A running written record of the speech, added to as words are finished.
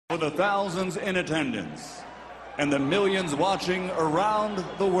For the thousands in attendance and the millions watching around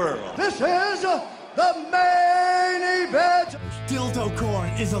the world. This is the main event. Dildo corn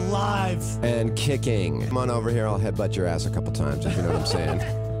is alive. And kicking. Come on over here, I'll headbutt your ass a couple times, if you know what I'm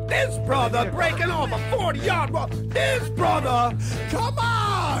saying. This brother breaking off a 40-yard run. This brother, come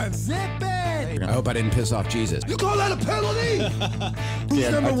on, zip it. I hope I didn't piss off Jesus. You call that a penalty?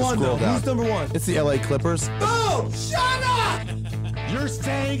 Who's number one, though? Who's number one? It's the LA Clippers. Oh, shut up! You're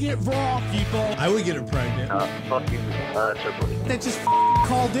saying it wrong, people. I would get her pregnant. Fucking Tripoli. That just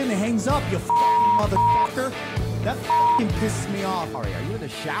called in and hangs up, you motherfucker. That pisses me off. Ari, are you in the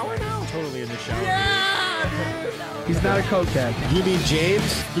shower now? Totally in the shower. Yeah! He's not a cokehead. You mean James?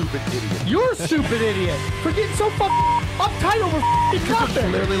 Stupid idiot. You're a stupid idiot for getting so uptight over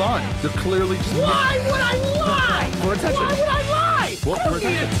nothing. They're clearly lying. They're clearly just... Why would I lie? For attention. Why would I lie? Well, I don't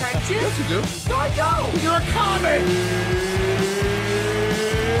need attention. Yes, you do. No, I don't. You're a comic.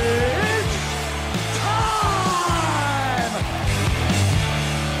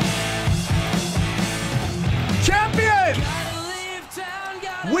 Champion!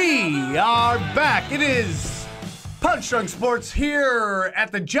 We are back. It is Punch Drunk Sports here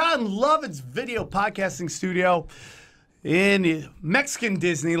at the John Lovitz Video Podcasting Studio in Mexican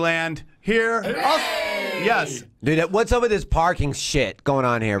Disneyland here. Hey! Yes. Dude, what's up with this parking shit going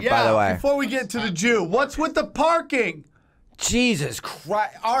on here, by the way? Before we get to the Jew, what's with the parking? Jesus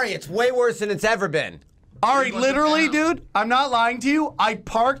Christ. Ari, it's way worse than it's ever been. Ari, literally, dude, I'm not lying to you. I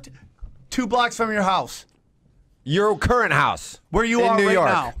parked 2 blocks from your house. Your current house. Where you in are New right York.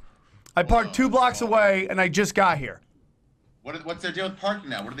 now. I parked 2 blocks away, and I just got here. What's their deal with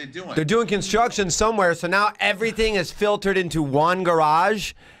parking now? What are they doing? They're doing construction somewhere, so now everything is filtered into one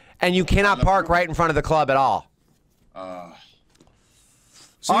garage, and you cannot park right in front of the club at all.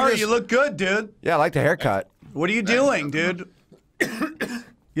 Ari, you look good, dude. Yeah, I like the haircut. What are you doing, dude?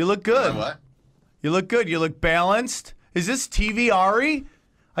 You look good. What? You look good. You look balanced. Is this TV Ari?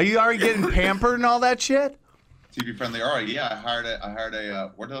 Are you already getting pampered and all that shit? TV friendly. All right, yeah. I hired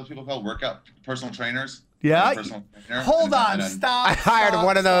a what are those people called? Workout personal trainers. Yeah. Personal trainer. Hold on, stop. I hired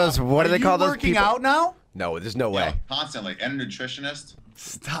one of those. What do they call those Are you people? working out now? No, there's no way. Yeah, constantly. And a nutritionist.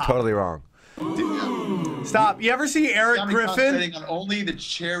 Stop. Totally wrong. Stop. You ever see Eric Got me Griffin? concentrating on only the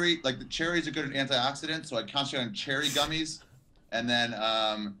cherry. Like the cherries are good antioxidants, so I concentrate on cherry gummies, and then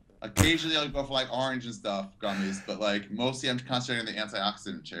occasionally I'll go for like orange and stuff gummies, but like mostly I'm concentrating on the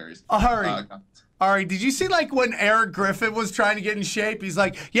antioxidant cherries. Ari, did you see like when Eric Griffin was trying to get in shape? He's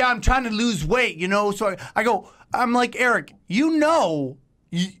like, yeah, I'm trying to lose weight, you know? So I'm like, Eric, you know,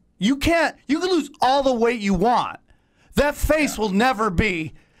 you can lose all the weight you want. That face will never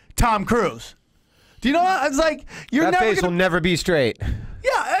be Tom Cruise. Do you know what? It's like, That face will never be straight.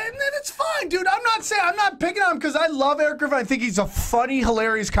 Yeah, and then it's fine, dude. I'm not picking on him because I love Eric Griffin. I think he's a funny,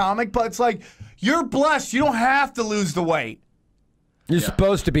 hilarious comic, but it's like, you're blessed. You don't have to lose the weight. You're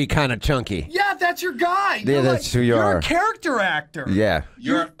supposed to be kind of chunky. Yeah, that's your guy. Yeah, that's who you are. You're a character actor. Yeah.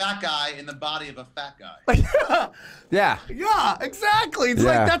 You're a fat guy in the body of a fat guy. Yeah. Yeah, exactly. It's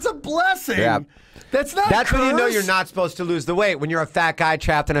like, that's a blessing. Yeah. That's not That's when you know curse. you're not supposed to lose the weight, when you're a fat guy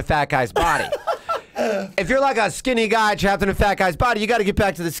trapped in a fat guy's body. If you're like a skinny guy trapped in a fat guy's body, you got to get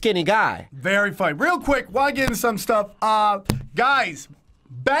back to the skinny guy. Very funny. Real quick, while I get into some stuff, guys,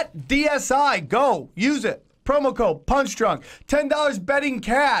 bet DSI. Go. Use it. Promo code PUNCHDRUNK. $10 betting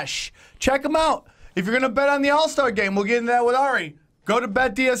cash. Check them out. If you're going to bet on the All-Star game, we'll get into that with Ari. Go to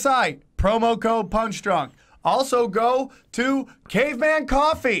Bet DSI. Promo code PUNCHDRUNK. Also go to Caveman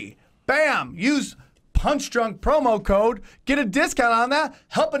Coffee. Bam. Use PUNCHDRUNK promo code. Get a discount on that.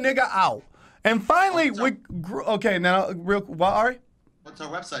 Help a nigga out. And finally, what, Ari? What's our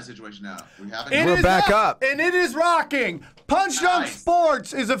website situation now? We have It We're is back up. And it is rocking. Punch Drunk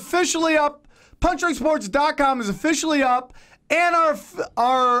Sports is officially up. punchdrunksports.com is officially up. And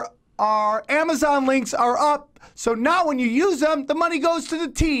our Amazon links are up. So now when you use them, the money goes to the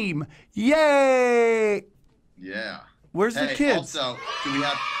team. Yay. Yeah. Where's the kids? Also, do we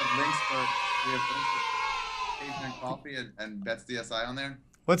have links for Caveman Coffee and Bets DSI on there?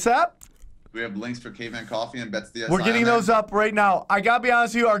 What's that? We have links for Caveman Coffee and Bets DSI. We're getting those up right now. I gotta be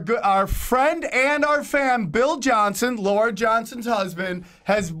honest with you, our friend and our fan, Bill Johnson, Laura Johnson's husband,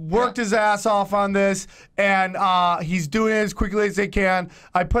 has worked his ass off on this, and he's doing it as quickly as they can.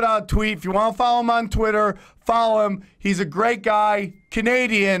 I put out a tweet. If you want to follow him on Twitter, follow him. He's a great guy,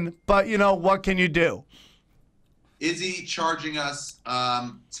 Canadian, but you know, what can you do? Is he charging us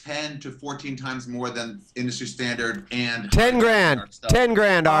 10 to 14 times more than industry standard and 10 grand. 10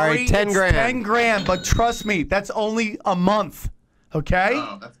 grand, Ari. 10 grand. 10 grand, but trust me, that's only a month. Okay?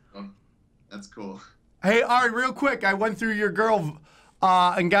 Oh, that's cool. Hey, Ari, real quick, I went through your girl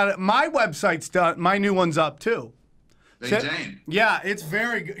and got it. My website's done. My new one's up too. Jane. Yeah, it's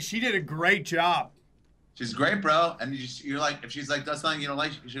very good. She did a great job. She's great, bro. And you're like, if she's like, does something you don't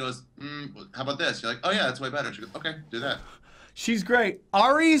like, she goes, how about this? You're like, oh yeah, that's way better. She goes, okay, do that. She's great.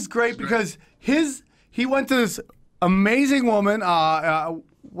 Ari's great because he went to this amazing woman.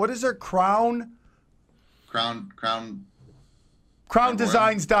 What is her Crown?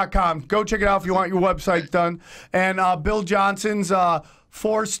 CrownDesigns.com. Go check it out if you want your website done. And Bill Johnson's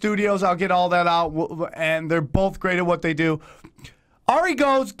 4 studios. I'll get all that out. And they're both great at what they do. Ari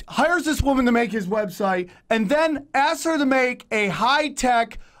goes, hires this woman to make his website, and then asks her to make a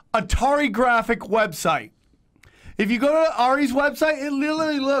high-tech Atari graphic website. If you go to Ari's website, it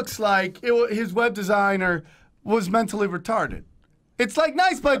literally looks like his web designer was mentally retarded. It's like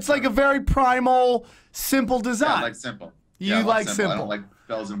nice, but it's like a very primal, simple design. Yeah, I like simple. You like simple. I don't like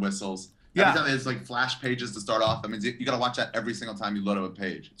bells and whistles. Yeah. Every time there's like flash pages to start off, that means you got to watch that every single time you load up a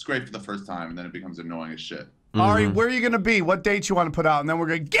page. It's great for the first time, and then it becomes annoying as shit. Ari, where are you going to be? What dates you want to put out? And then we're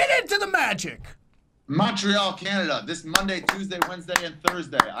going to get into the magic. Montreal, Canada. This Monday, Tuesday, Wednesday, and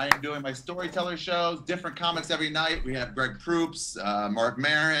Thursday. I am doing my storyteller shows, different comics every night. We have Greg Proops, Mark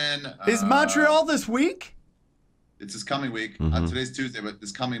Maron. Is Montreal this week? It's this coming week. Today's Tuesday, but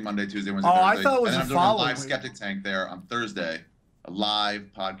this coming Monday, Tuesday, Wednesday, Thursday. I thought it was and the then I'm doing a following live week. Skeptic Tank there on Thursday. A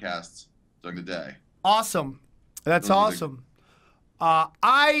live podcast during the day. Awesome. That's awesome.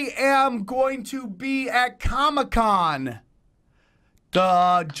 I am going to be at Comic-Con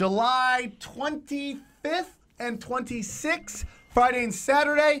the July 25th and 26th, Friday and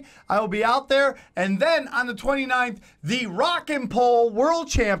Saturday. I will be out there. And then on the 29th, the Rock and Pole World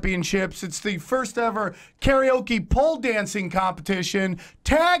Championships. It's the first ever karaoke pole dancing competition.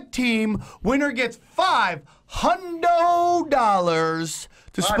 Tag team winner gets $500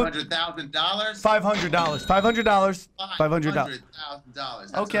 to split. $500,000? $500. $500.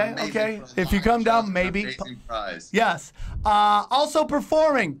 $500,000. Okay. If you come down, maybe. Amazing prize. Yes. Also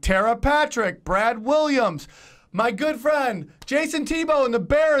performing, Tara Patrick, Brad Williams, my good friend Jayson Thibault and the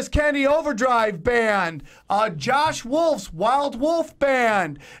Bears Candy Overdrive Band, Josh Wolf's Wild Wolf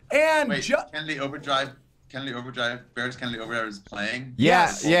Band, and Wait, Kennedy Overdrive. Bears Kennedy Overdrive is playing.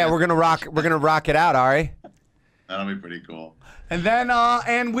 Yeah, we're gonna rock it out, Ari. That'll be pretty cool. And then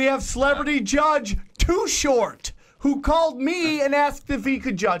and we have celebrity judge Too Short, who called me and asked if he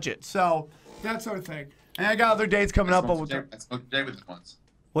could judge it. So that sort of thing. And I got other dates coming up. I smoked a J with him once.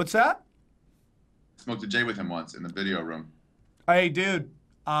 What's that? I smoked a J with him once in the video room. Hey, dude.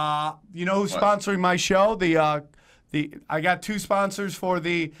 You know who's sponsoring my show? I got 2 sponsors for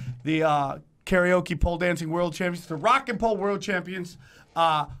the karaoke pole dancing world champions, the Rock and Pole World Champions.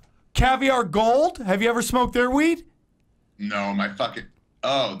 Caviar Gold. Have you ever smoked their weed? No, my fucking.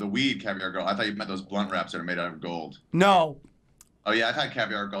 Oh, the weed Caviar Gold. I thought you meant those blunt wraps that are made out of gold. No. Oh yeah, I've had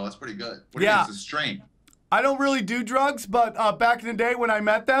Caviar Gold. That's pretty good. What do you mean? It's a strain. I don't really do drugs, but back in the day when I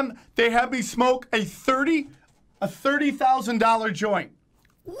met them, they had me smoke a $30,000 joint.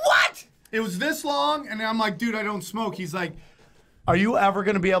 What? It was this long, and I'm like, dude, I don't smoke. He's like, are you ever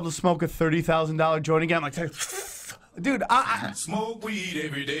gonna be able to smoke a $30,000 joint again? I'm like, dude, I Smoke weed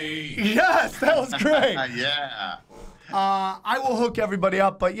every day. yes, that was great. Yeah. I will hook everybody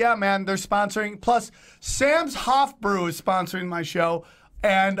up, but yeah, man, they're sponsoring. Plus, Sam's Hoff Brew is sponsoring my show.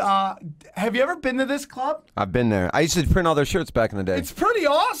 And have you ever been to this club? I've been there. I used to print all their shirts back in the day. It's pretty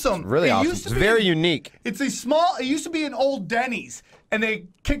awesome. Really awesome. It's very unique. It's a small. It used to be an old Denny's, and they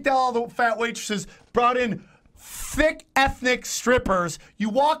kicked out all the fat waitresses, brought in thick ethnic strippers. You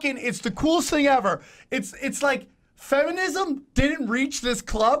walk in, it's the coolest thing ever. It's like feminism didn't reach this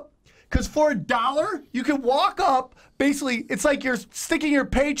club. Because for $1, you can walk up. Basically, it's like you're sticking your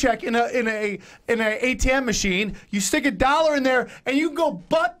paycheck in a ATM machine. You stick $1 in there, and you can go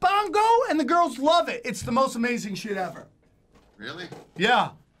butt bongo, and the girls love it. It's the most amazing shit ever. Really?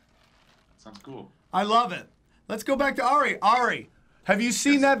 Yeah, Sounds cool. I love it. Let's go back to Ari. Ari, have you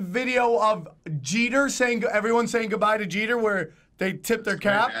seen that video of Jeter everyone saying goodbye to Jeter, where they tip their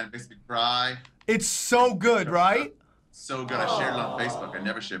cap? Man, it makes me cry. It's so good, right? So good. I shared it on Facebook. I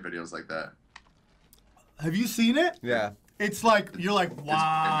never share videos like that. Have you seen it? Yeah. It's like, you're like,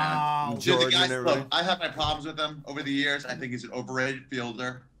 wow. Dude, the Jordan guy, and everything. look, I have my problems with him over the years. I think he's an overrated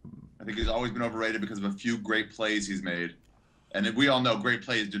fielder. I think he's always been overrated because of a few great plays he's made. And we all know great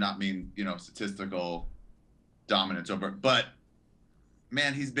plays do not mean, statistical dominance over. But,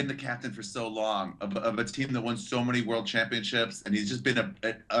 man, he's been the captain for so long of a team that won so many world championships. And he's just been a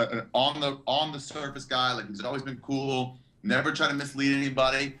on the surface guy. Like, he's always been cool. Never tried to mislead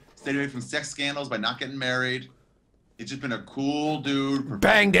anybody. Stayed away from sex scandals by not getting married. He's just been a cool dude. For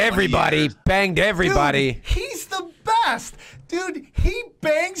Banged 20 everybody. years. Banged everybody. Dude, he's the best. best. Dude, he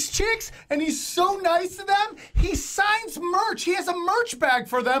bangs chicks, and he's so nice to them. He signs merch. He has a merch bag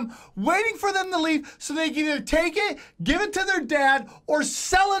for them, waiting for them to leave so they can either take it, give it to their dad, or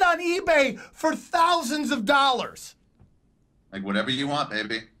sell it on eBay for thousands of dollars. Like, whatever you want,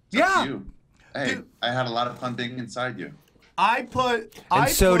 baby. It's Yeah. up to you. Hey, Dude. I had a lot of fun being inside you. And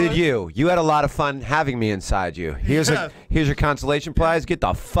so did you. You had a lot of fun having me inside you. Here's your consolation prize. Get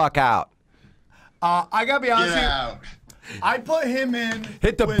the fuck out. I gotta be honest Get with you. out. I put him in.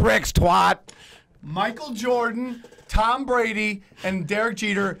 Hit the with bricks, twat. Michael Jordan, Tom Brady, and Derek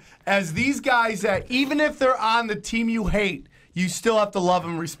Jeter as these guys that even if they're on the team you hate, you still have to love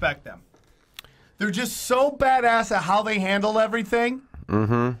and respect them. They're just so badass at how they handle everything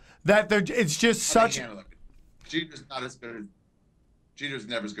that it's just such. Jeter's not as good as Jeter's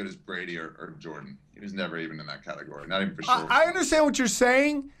never as good as Brady or Jordan. He was never even in that category. Not even for sure. I understand what you're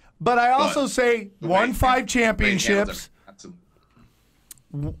saying, but I also say won 5 championships.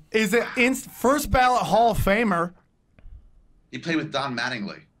 Absolutely. Is it first ballot Hall of Famer? He played with Don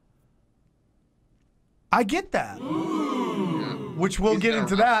Mattingly. I get that. Which we'll He's get been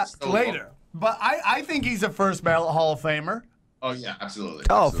into around that so long. later. But I think he's a first ballot Hall of Famer. Oh yeah, absolutely.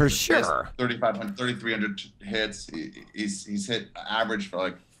 Oh, absolutely. for He has sure. 3,500, 3,300 hits. He's hit average for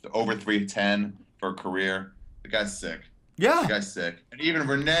like over 310 for a career. The guy's sick. Yeah. The guy's sick. And even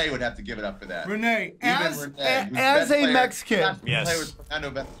Renee would have to give it up for that. Renee, Even as Renee, who's a best player, Mexican. best Yes. player was Fernando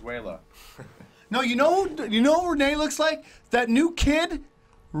Venezuela. No, you know what Renee looks like? That new kid,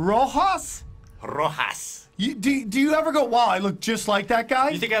 Rojas. Rojas. Do you ever go, wow, I look just like that guy?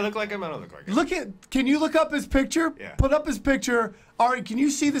 You think I look like him? I don't look like him. Can you look up his picture? Yeah. Put up his picture. Ari, can you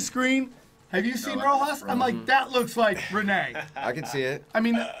see the screen? Have you seen No, Rojas? I'm like, that looks like Renee. I can see it. I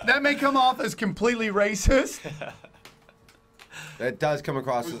mean, that may come off as completely racist. It does come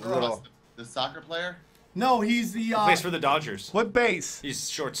across as Who's a little Rojas? The soccer player? No, he's the Plays for the Dodgers. what base? He's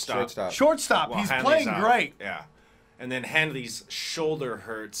shortstop. shortstop. Shortstop. While He's Hanley's playing out. great. Yeah. And then Hanley's shoulder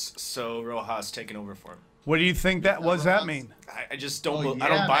hurts, so Rojas taking over for him. What do you think that? What does that mean? I just don't. Oh, I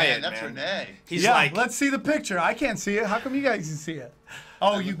don't yeah, buy man, it, that's man. Renee. He's Yeah, like, let's see the picture. I can't see it. How come you guys can see it?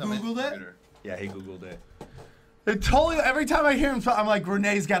 Oh, you Looked on my Googled it? computer. yeah, he googled it. It totally. Every time I hear him, I'm like,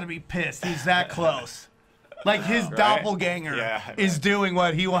 Renee's got to be pissed. He's that close. Like his doppelganger Yeah, is right. doing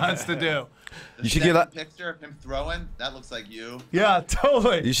what he wants to do. The You should get second picture of him throwing. That looks like you. Yeah,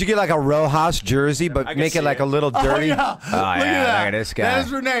 totally. You should get like a Rojas jersey, but I can make it see like it. a little Oh dirty. yeah! Oh, Look yeah, at that. look at this guy. That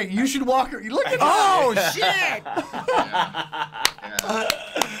is Renee. You should walk her. Look at Oh shit!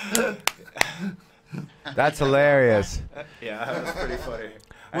 Yeah. That's hilarious. Yeah, that was pretty funny.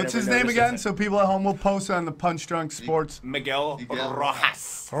 I What's never his name noticed again? it. So people at home will post it on the Punch Drunk Sports. Miguel Miguel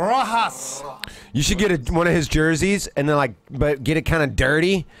Rojas. Rojas. You should get one of his jerseys and then but get it kind of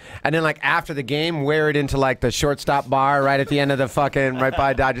dirty, and then like after the game, wear it into like the shortstop bar right at the end of the fucking right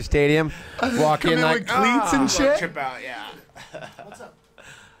by Dodger Stadium. Walk Come in in like with cleats and shit. Trip out, yeah.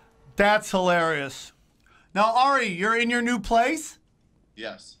 That's hilarious. Now, Ari, you're in your new place.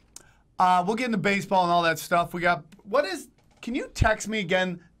 Yes. We'll get into baseball and all that stuff. Can you text me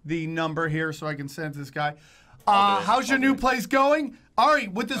again the number here so I can send it to this guy? How's your new place going? Ari,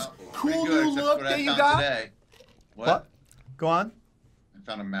 with this Pretty cool good, new except look for what that I you found got? Today. What? Go on. I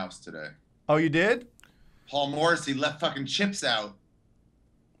found a mouse today. Oh, you did? Paul Morrissey left fucking chips out.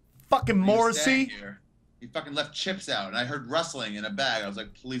 Fucking He was staying Morrissey. here. He fucking left chips out, and I heard rustling in a bag. I was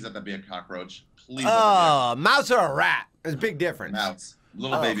like, please let that be a cockroach. Please let that oh, mouse or a rat? There's a big be difference. a mouse.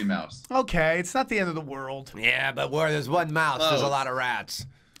 Little baby mouse. Okay, it's not the end of the world. Yeah, but where there's one mouse, there's a Close. lot of rats.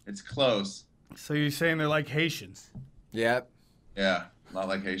 It's close. So you're saying they're like Haitians? Yep. Yeah, not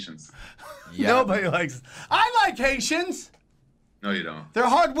like Haitians. Yep. Nobody likes. I like Haitians. No, you don't. They're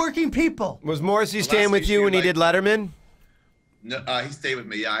hardworking people. Was Morrissey last staying with issue, you when he like- did Letterman? No, he stayed with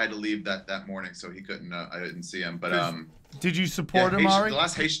me. Yeah, I had to leave that morning, so he couldn't. I didn't see him. But Did you yeah, support him, Haitian, Ari? the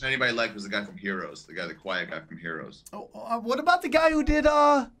last Haitian anybody liked was the guy from Heroes, the quiet guy from Heroes. What about the guy who did?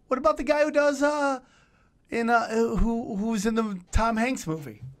 What about the guy who does? Who's in the Tom Hanks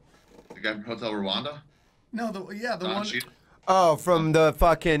movie? The guy from Hotel Rwanda. No, the Don one. Cheadle? Oh, from the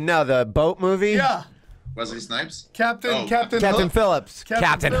the boat movie? Yeah, Wesley Snipes. Captain Captain Hook. Phillips.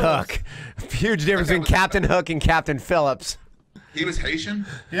 Captain Hook. Huge difference between Captain Hook and Captain Phillips. He was Haitian,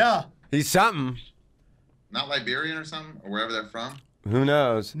 Yeah. He's something. not Liberian or something, or wherever they're from. Who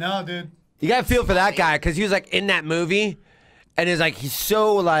knows? No, dude. You gotta feel for that guy because he was like in that movie, and it's like he's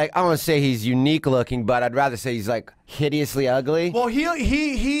so like I don't want to say he's unique looking, but I'd rather say he's like hideously ugly. Well,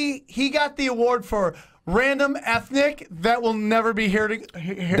 he got the award for random ethnic that will never be heard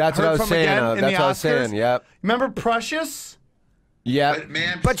That's what I heard was from saying. again in That's the what I was saying. Oscars. Yep. Remember Precious? Yep. But,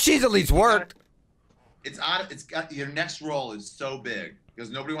 man, But she's at least worked. it's odd. It's got your next role is so big because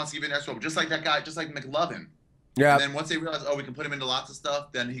nobody wants to give you a next role. Just like that guy, just like McLovin. Yeah. And then once they realize, oh, we can put him into lots of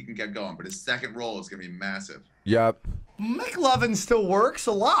stuff, then he can get going. But his second role is gonna be massive. Yep. McLovin still works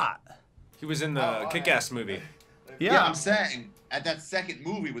a lot. He was in the Kick-Ass movie. Yeah, I'm saying at that second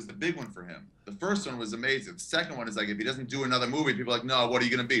movie was the big one for him. The first one was amazing. The second one is like if he doesn't do another movie, people are like, no, what are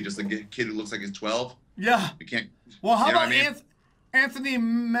you gonna be? Just a kid who looks like he's 12? Yeah. You can't. Well, how you know about what I mean? Anthony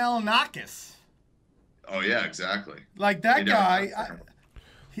Malinakis? Oh yeah, exactly. Like that You know, guy.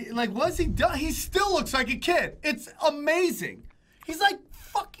 What's he done? He still looks like a kid. It's amazing. He's like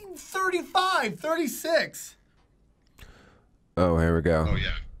fucking 35, 36. Oh, here we go. Oh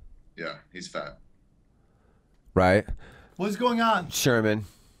yeah, yeah, he's fat. Right. What's going on? Sherman.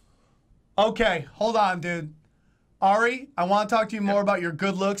 Okay, hold on, dude. Ari, I want to talk to you more about your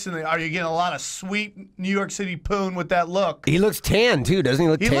good looks, and are you getting a lot of sweet New York City poon with that look? He looks tan too, doesn't he?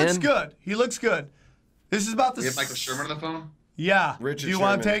 Look tan. He looks good. He looks good. This is about the. You have Michael Sherman on the phone? Yeah. Richard Do you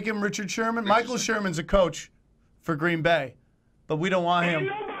want to Sherman. take him, Richard Sherman? Michael Sherman's a coach for Green Bay, but we don't want him.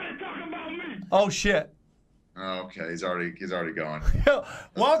 Nobody talking about me. Oh shit. Oh, okay, he's already going.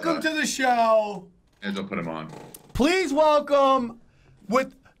 Welcome to the show. And they'll put him on. Please welcome,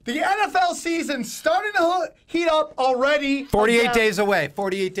 with the NFL season starting to heat up already. 48 days away.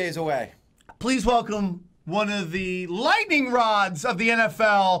 48 days away. Please welcome one of the lightning rods of the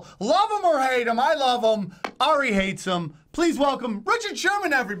NFL. Love him or hate him, I love him. Ari hates him. Please welcome Richard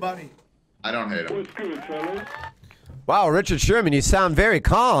Sherman, everybody. I don't hate him. What's good, fellas? Wow, Richard Sherman, you sound very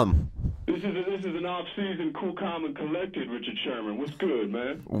calm. This is an off-season, cool, calm, and collected Richard Sherman. What's good,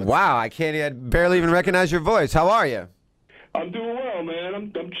 man? Wow, I barely even recognize your voice. How are you? I'm doing well, man.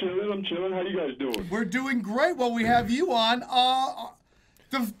 I'm chilling. How you guys doing? We're doing great. Well, we have you on.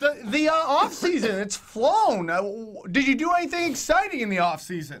 The off season, it's flown. Did you do anything exciting in the off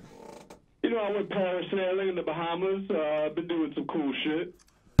season? You know, I went parasailing in the Bahamas. I've been doing some cool shit.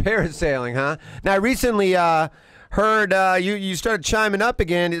 Parasailing, huh? Now, I recently heard you started chiming up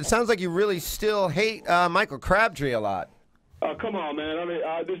again. It sounds like you really still hate Michael Crabtree a lot. Come on, man.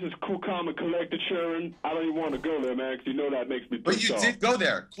 This is cool, calm, and collected, Sharon. I don't even want to go there, man, because you know that makes me But pissed you off. did go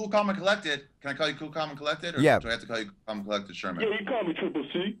there. Cool, calm, and collected. Can I call you Cool, calm, and collected? Or Yeah. do I have to call you Cool, calm, and collected, Sherman? Yeah, you can call me Triple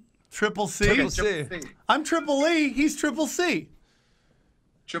C. Triple C. Okay, Triple C. I'm Triple E. He's Triple C.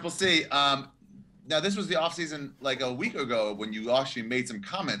 Triple C. Now, this was the offseason like a week ago when you actually made some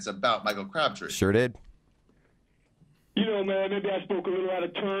comments about Michael Crabtree. Sure did. You know, man, maybe I spoke a little out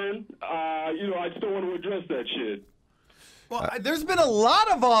of turn. You know, I still want to address that shit. Well, there's been a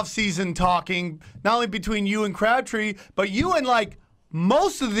lot of off-season talking, not only between you and Crabtree, but you and like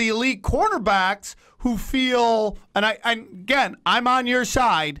most of the elite cornerbacks who feel, and again, I'm on your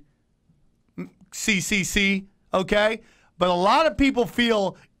side, CCC, okay? But a lot of people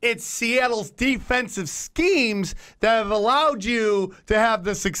feel it's Seattle's defensive schemes that have allowed you to have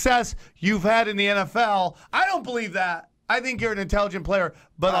the success you've had in the NFL. I don't believe that. I think you're an intelligent player,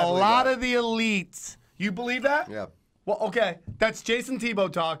 but a lot of the elites, you believe that? Yeah. Well, okay, that's Jayson Thibault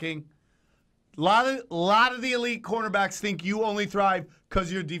talking. A lot of the elite cornerbacks think you only thrive because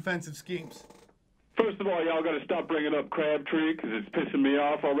of your defensive schemes. First of all, y'all got to stop bringing up Crabtree because it's pissing me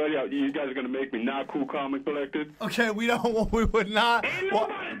off already. You guys are going to make me not cool, calm, and collected. Okay, we would not.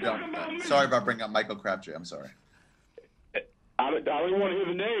 Sorry about bringing up Michael Crabtree. I'm sorry. I don't even want to hear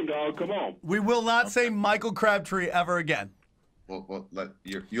the name, dog. Come on. We will not say Michael Crabtree ever again. Well,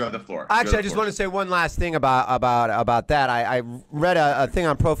 you have the floor. Actually, I just want to say one last thing about that. I read a thing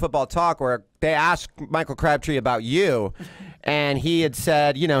on Pro Football Talk where they asked Michael Crabtree about you, and he had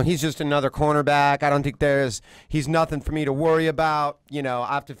said, you know, he's just another cornerback. I don't think he's nothing for me to worry about. You know,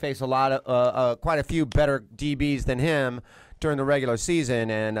 I have to face quite a few better DBs than him during the regular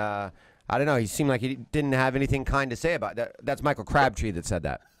season, and I don't know. He seemed like he didn't have anything kind to say about that. That's Michael Crabtree that said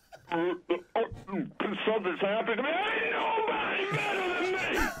that. Something's happened to me. Ain't nobody better than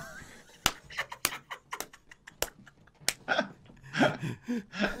me.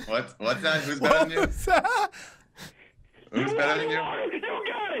 What's that? Who's better than you? Who's better than you? You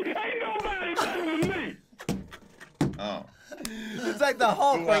got it. Ain't nobody better than me. Oh. It's like the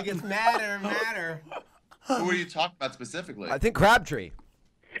Hulk thing. It's matter. Who are you talking about specifically? I think Crabtree.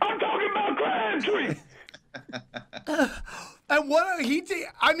 I'm talking about Crabtree. And what he did,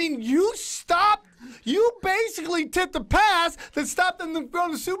 I mean, you basically tipped the pass that stopped them from going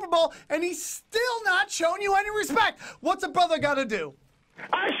to the Super Bowl, and he's still not showing you any respect. What's a brother got to do?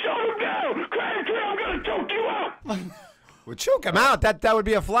 I shut him down. Crabtree, I'm going to choke you out. Well, choke him out. That would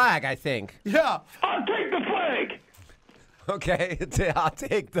be a flag, I think. Yeah. I'll take the flag. Okay, I'll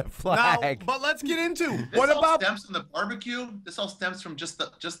take the Now, flag. but let's get into This what all about stems from the barbecue? This all stems from just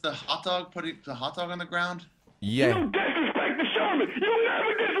the hot dog, putting the hot dog on the ground? You Yeah. disrespect the Sherman. You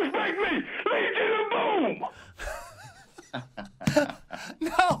never disrespect me. Legion of Boom.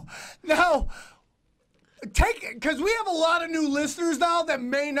 no. Because we have a lot of new listeners now that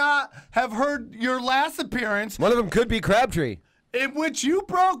may not have heard your last appearance, One of them could be Crabtree. in which you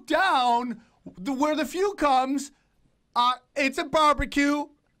broke down where the fuel comes. It's a barbecue.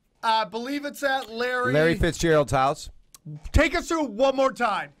 I believe it's at Larry Fitzgerald's house. Take us through one more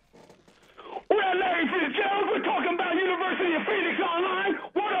time. Well, Larry Fitzgerald, we're talking about University of Phoenix Online.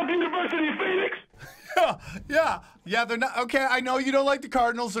 What up, University of Phoenix? Yeah. They're not okay. I know you don't like the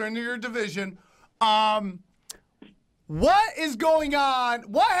Cardinals; they're in your division. What is going on?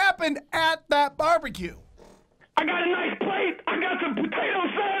 What happened at that barbecue? I got a nice plate. I got some potato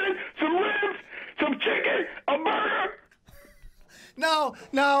salad, some ribs, some chicken, a burger. Now,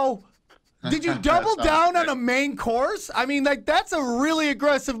 did you double down on a main course? I mean, like that's a really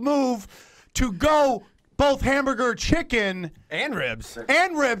aggressive move to go both hamburger, chicken, And ribs.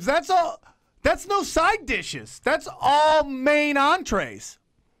 and ribs. That's all. That's no side dishes. That's all main entrees.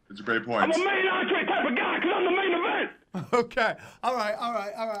 It's a great I'm point. a main entree type of guy because I'm the main event. Okay. All right.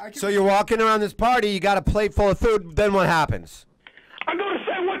 I can So you're walking around this party, you got a plate full of food, then what happens? I'm going to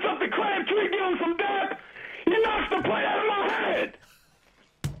say what's up to Crabtree, give him some dap. He knocks the plate out of my head.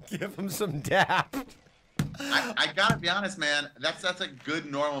 Give him some dap. I gotta be honest, man. That's a good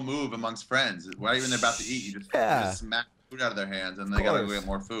normal move amongst friends. Right when they're about to eat, you just smack food out of their hands, and they gotta go get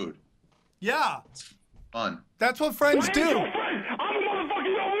more food. Yeah. Fun. That's what friends Why ain't do. your friend? I'm a motherfucker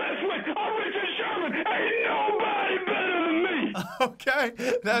you don't mess with. I'm Richard Sherman. Ain't nobody better than me. Okay.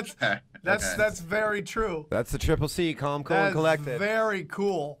 That's Okay. that's very true. That's the Triple C, calm, cool, and That's collected. very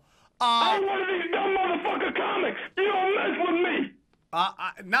cool. I'm one of these dumb motherfucker comics. You don't mess with me.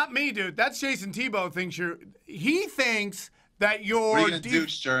 Not me, dude. That's Jayson Thibault thinks you're. He thinks that you're. What are you gonna do,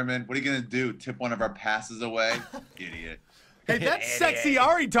 Sherman? What are you gonna do? Tip one of our passes away? Idiot. Hey, that's sexy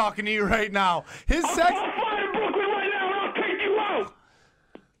Ari talking to you right now. His I'm sex. on fire in Brooklyn right now, and I'll take you out.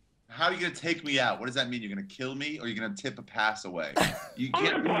 How are you gonna take me out? What does that mean? You're gonna kill me, or you're gonna tip a pass away? You I'm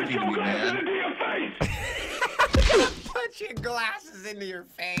can't gonna do punch anything to your me, glasses man. into your face. Put your glasses into your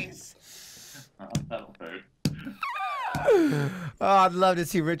face. That'll hurt. Oh, I'd love to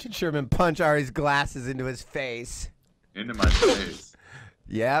see Richard Sherman punch Ari's glasses into his face. Into my face.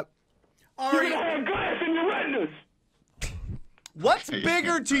 Yep. You're gonna have glass in your retinas. What's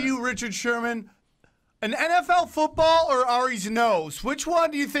bigger to you, Richard Sherman? An NFL football or Ari's nose? Which one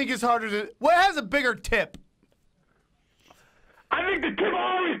do you think is harder to? What has a bigger tip? I think the tip of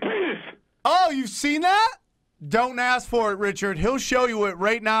Ari's penis. Oh, you've seen that? Don't ask for it, Richard. He'll show you it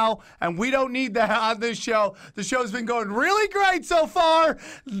right now, and we don't need that on this show. The show's been going really great so far.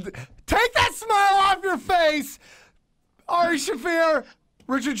 Take that smile off your face. Ari Shaffir,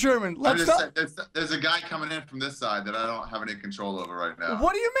 Richard Sherman. I'm Let's just talk. saying, there's a guy coming in from this side that I don't have any control over right now.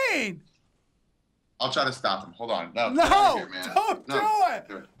 What do you mean? I'll try to stop him. Hold on. No, No, get out of here, man. don't do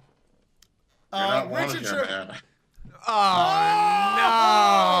it. You're not wanted Richard here, Sherman. man. Oh,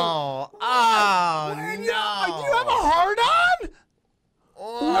 no. Oh, Man, no. you have a hard on?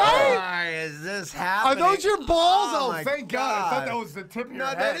 Why is this Are happening? those your balls? Oh, my thank God. I thought that was the tip of your No,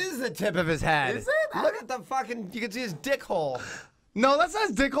 head. that is the tip of his head. Is it? Look at the fucking, you can see his dick hole. No, that's not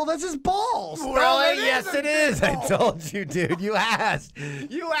his dick hole. That's his balls. Really? No, Yes, it is. I told you, dude. You asked.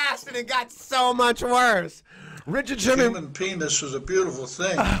 You asked, and it got so much worse. Richard Sherman. Human penis is a beautiful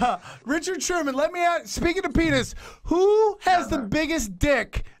thing. Richard Sherman, let me ask. Speaking of penis, who has the biggest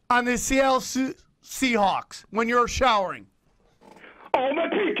dick on the Seattle Seahawks when you're showering? Oh,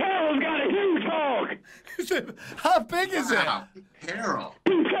 but Pete Carroll's got a huge hog. How big is it? Wow. Carol.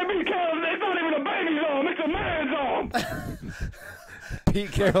 Pete Carroll, it's not even a baby's arm, it's a man's arm.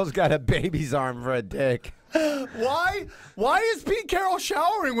 Pete Carroll's got a baby's arm for a dick. Why is Pete Carroll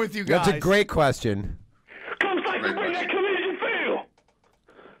showering with you guys? That's a great question. Comes like to bring that collision feel.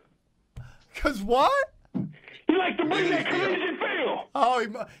 Cause what? He likes to bring that collision feel. Oh,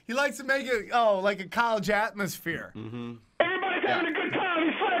 he likes to make it like a college atmosphere. Mm-hmm. Everybody's having a good time.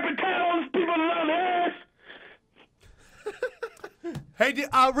 He's slapping towels, people around the ass. Hey,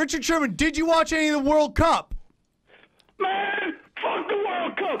 Richard Sherman, did you watch any of the World Cup? Man, fuck the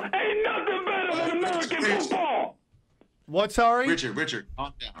World Cup. Ain't nothing better than American football. What, sorry? Richard,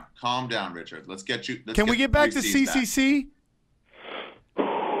 calm down. Calm down, Richard. Let's get you. Can we get back to CCC?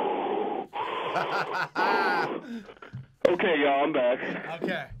 Okay, y'all, I'm back.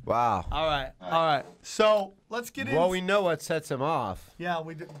 Okay. Wow. All right. So let's get in. Well, we know what sets him off. Yeah,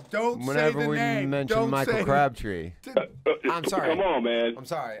 don't Whenever say the we name. mention Don't Michael say Crabtree. I'm sorry. Come on, man. I'm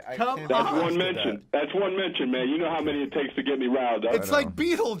sorry. That's one mention. That's one mention, man. You know how many it takes to get me riled up. It's like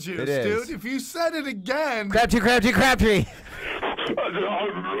Beetlejuice, It is. dude. If you said it again. Crabtree.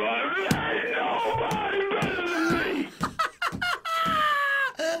 Nobody better than me.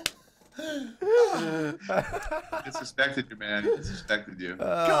 Disrespected you, man. Disrespected you.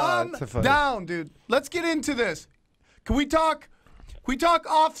 Calm down, dude. Let's get into this. Can we talk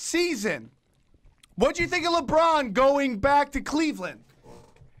off season? What'd you think of LeBron going back to Cleveland?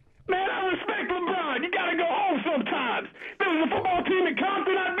 Man, I respect LeBron. You gotta go home sometimes. If there was a football team in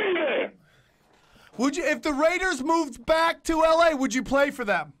Compton, I'd be there. Would you, if the Raiders moved back to LA, would you play for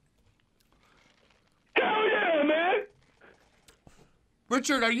them? Hell yeah, man.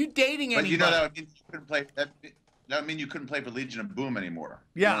 Richard, are you dating anybody? But you know that would mean you couldn't play. That would mean you couldn't play for Legion of Boom anymore.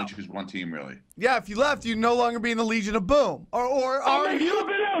 Yeah. You only choose one team, really. Yeah, if you left, you'd no longer be in the Legion of Boom. Or are you?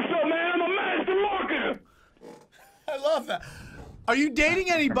 Something else, though, man. I'm a master marketer. I love that. Are you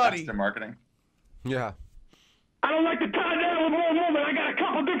dating anybody? Master marketing. Yeah. I don't like to tie down with one woman. I got a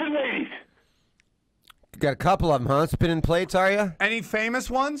couple different ladies. You got a couple of them, huh? Spinning plates, are you? Any famous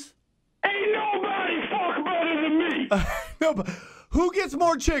ones? Ain't nobody fuck better than me. No, but who gets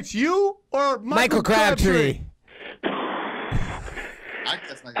more chicks, you or Michael Crabtree? I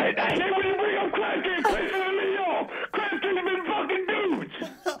guess not. I hate when you bring up Crabtree and pissing me off. Crabtree's been fucking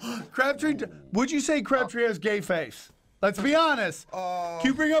dudes. Crabtree, would you say Crabtree has gay face? Let's be honest. Can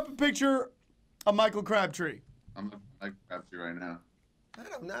you bring up a picture of Michael Crabtree? I'm like Crabtree right now. I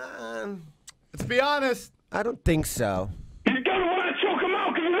don't know. Let's be honest. I don't think so. You're gonna want to choke him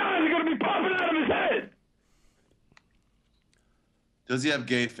out because his eyes are gonna be popping out of his head. Does he have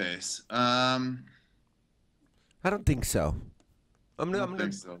gay face? I don't think so. I'm gonna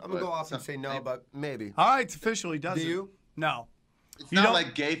but go off and say no, but maybe. All right, it's official. He doesn't. Do you? No. It's You not don't-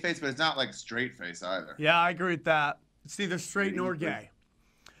 like gay face, but it's not like straight face either. Yeah, I agree with that. It's neither straight nor gay.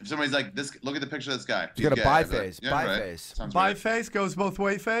 If somebody's like, "This, look at the picture of this guy." He's got a gay," bi I'd be like, face. "Yeah, Bi right. face. Sounds Bi right. face goes both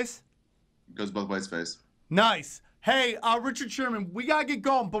way face. Goes both ways. Face. Nice. Hey, Richard Sherman, we gotta get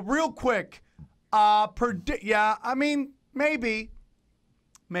going, but real quick, yeah, I mean, maybe.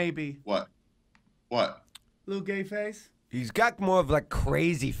 What? What? Little gay face. He's got more of like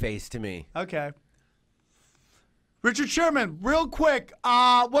crazy face to me. Okay. Richard Sherman, real quick,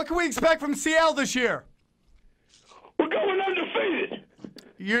 what can we expect from Seattle this year? We're going undefeated.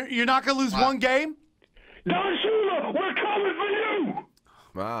 You're not gonna lose one game? Don Shula, we're coming for you.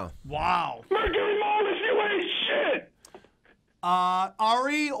 Wow. Wow. Mercury Morris, you ain't shit.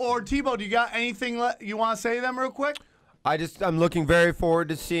 Ari or Thibault, do you got anything you want to say to them real quick? I'm looking very forward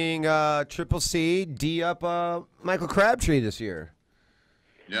to seeing Triple C D up Michael Crabtree this year.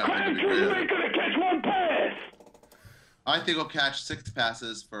 Yeah, I think it'd be Crabtree great. ain't gonna catch one pass. I think he'll catch 6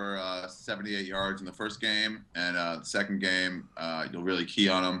 passes for 78 yards in the first game, and the second game you'll really key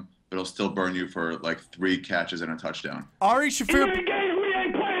on him, but he'll still burn you for like 3 catches and a touchdown. Ari Even Shaffir. in games we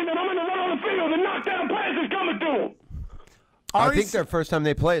ain't playing, and I'm gonna run on the field and knock down passes coming to him. I think their first time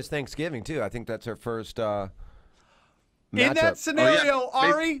they play is Thanksgiving too. I think that's their first matchup. In that scenario,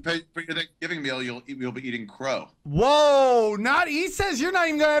 Ari. For your Thanksgiving meal, you'll be eating crow. Whoa! He says you're not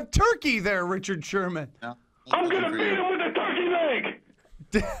even gonna have turkey there, Richard Sherman. No, I'm gonna beat him with a turkey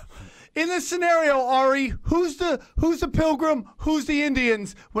leg. In this scenario, Ari, who's the Pilgrim? Who's the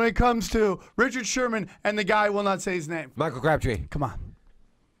Indians when it comes to Richard Sherman and the guy will not say his name? Michael Crabtree. Come on.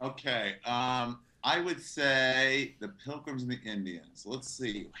 Okay. I would say the Pilgrims and the Indians. Let's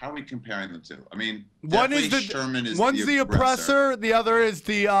see. How are we comparing the two? I mean, Sherman is one's the oppressor, the other is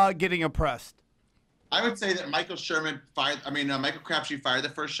the getting oppressed. I would say that Michael Crabtree fired the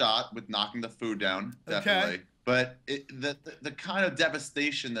first shot with knocking the food down, definitely. Okay. But the kind of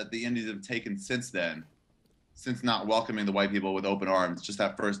devastation that the Indians have taken since then, since not welcoming the white people with open arms, just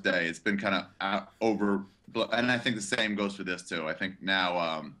that first day, it's been kind of over. And I think the same goes for this too. I think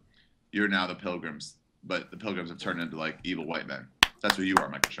now you're now the Pilgrims, but the Pilgrims have turned into like evil white men. That's who you are,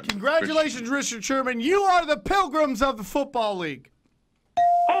 Michael Sherman. Congratulations, Richard Sherman. You are the Pilgrims of the Football League. Oh,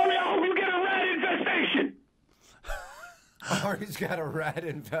 I hope you get a rat infestation. Ari's got a rat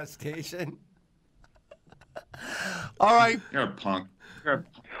infestation. All right. You're a punk. That's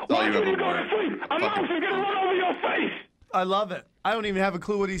all Why you do ever you go were. to sleep? A mouse is gonna run over your face. I love it. I don't even have a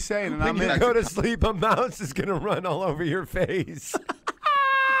clue what he's saying, and When I'm you in. go to sleep, a mouse is gonna run all over your face.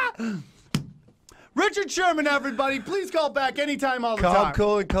 Richard Sherman, everybody, please call back anytime, all the Calm, time.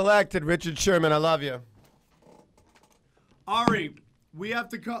 cool, and collected. Richard Sherman, I love you. Ari, We have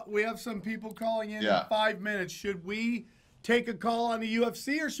to call. We have some people calling in Yeah. 5 minutes. Should we take a call on the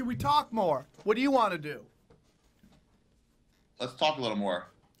UFC or should we talk more? What do you want to do? Let's talk a little more.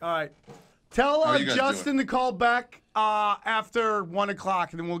 All right. Tell How are you guys Justin doing? to call back after 1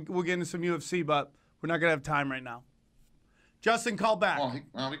 o'clock, and then we'll get into some UFC. But we're not gonna have time right now. Justin, call back.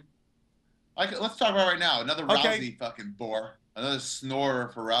 Let's talk about it right now. Another Okay. Rousey fucking bore. Another snorer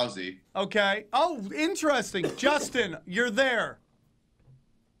for Rousey. Okay. Oh, interesting. Justin, you're there.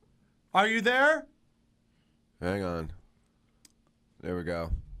 Are you there? Hang on. There we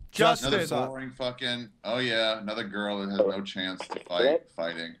go. Justin. Another boring fucking. Oh yeah, another girl that has no chance to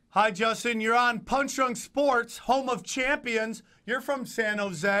fighting. Hi, Justin. You're on Punch Drunk Sports, home of champions. You're from San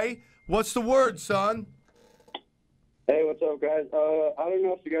Jose. What's the word, son? Hey, what's up, guys? I don't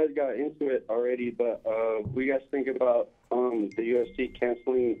know if you guys got into it already, but what do you guys think about the UFC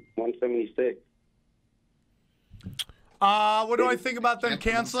canceling 176? What do I think about them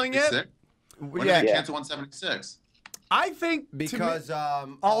canceling it? When did they cancel 176? I think because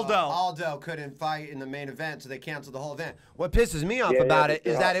Aldo Aldo couldn't fight in the main event, so they canceled the whole event. What pisses me off about it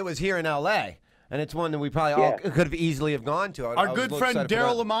is that it was here in L.A. and it's one that we probably all could have easily have gone to. Our good friend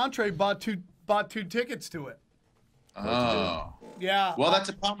Daryl Lamontre bought two tickets to it. Oh. Yeah. Well, that's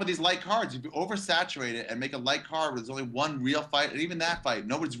a problem with these light cards. If you oversaturate it and make a light card where there's only one real fight, and even that fight,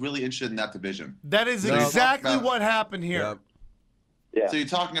 nobody's really interested in that division. That is exactly what happened here. Yeah. So you're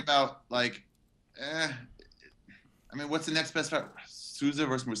talking about, like, I mean, what's the next best fight? Souza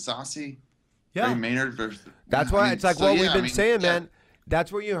versus Musasi? Yeah. Ray Maynard versus... That's why it's like what we've been saying, man.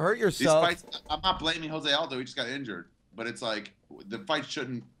 That's where you hurt yourself. These fights, I'm not blaming Jose Aldo. He just got injured. But it's like the fight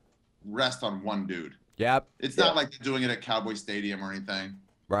shouldn't rest on one dude. Yep. It's not like they're doing it at Cowboy Stadium or anything.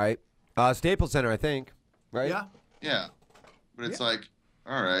 Right. Staples Center, I think. Right? Yeah. Yeah. But it's like,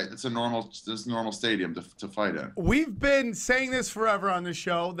 all right, it's a normal stadium to fight in. We've been saying this forever on the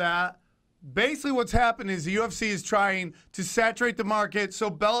show that basically what's happened is the UFC is trying to saturate the market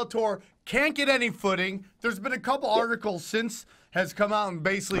so Bellator can't get any footing. There's been a couple articles since has come out and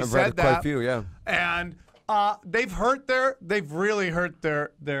basically I've read said quite that. a few, yeah. And they've really hurt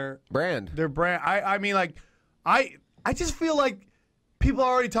their brand. Their brand. I mean, like, I just feel like people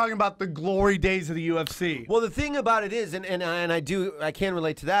are already talking about the glory days of the UFC. Well, the thing about it is, and I can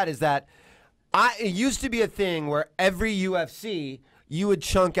relate to that, is that it used to be a thing where every UFC you would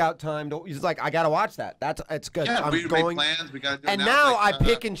chunk out time to. It's like, I gotta watch that. It's good. Yeah, I'm we going. make plans. We gotta do it And now. now I Like,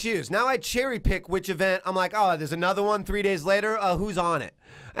 pick and choose. Now I cherry pick which event. I'm like, oh, there's another one 3 days later. Who's on it?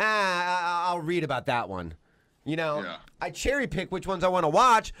 I'll read about that one. You know, I cherry pick which ones I want to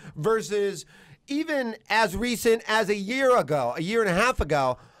watch versus even as recent as a year ago, a year and a half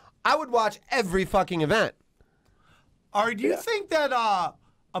ago, I would watch every fucking event. Ari, do you think that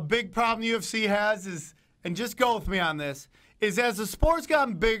a big problem the UFC has is, and just go with me on this, is as the sport's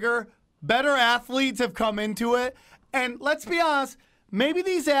gotten bigger, better athletes have come into it, and let's be honest, maybe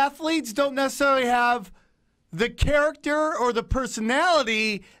these athletes don't necessarily have the character or the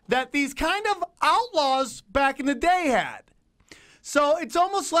personality that these kind of outlaws back in the day had. So it's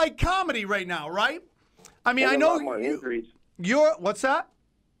almost like comedy right now, right? I mean, And I a know lot more injuries. what's that?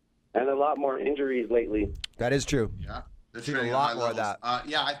 And a lot more injuries lately. That is true. Yeah. They're Seen a training lot at high more of levels. that.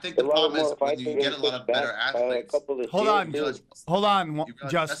 Yeah, I think the A lot problem is more when fights you are get a getting lot of pushed better back, athletes. Hold on, you realize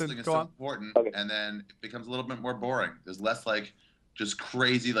Justin, wrestling is go so on. important, and then it becomes a little bit more boring. There's less like just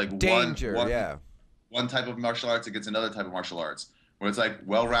crazy like Danger, one type of martial arts against another type of martial arts, where it's like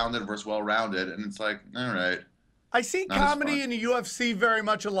well-rounded versus well-rounded, and it's like, all right. I see Not as comedy fun. and the UFC very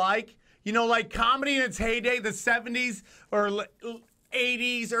much alike. You know, like comedy in its heyday, the 70s or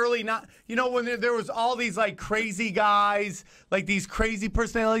 80s, early not. You know, when there was all these like crazy guys, like these crazy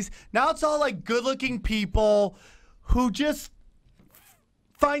personalities. Now it's all like good-looking people who just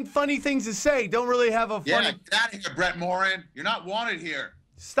find funny things to say. Don't really have a funny. Yeah, get out of here, Brett Morin. You're not wanted here.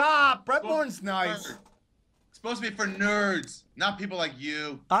 Stop. Brett Morin's nice. It's supposed to be for nerds, not people like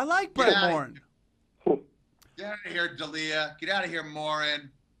you. I like Brett Morin. Get out of here, D'Elia. Get out of here,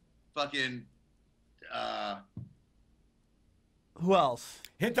 Morin. Fucking, Who else?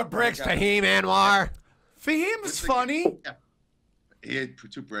 Hit the bricks, Fahim Anwar. Fahim's funny. Yeah. He's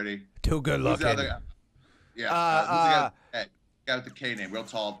too pretty. Too good Who's the looking. other guy? Yeah. Who's the guy with the K name? Real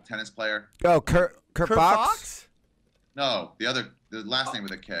tall tennis player. Oh, Kurt Fox? No, the last name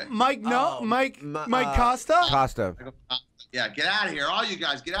with a K. Mike Costa? Costa. Yeah, get out of here. All you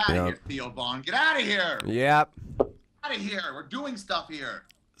guys, get out of here. Theo Vaughn, get out of here. Yep. Out of here. We're doing stuff here.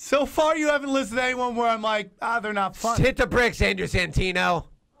 So far, you haven't listened to anyone where I'm like, they're not funny. Hit the bricks, Andrew Santino.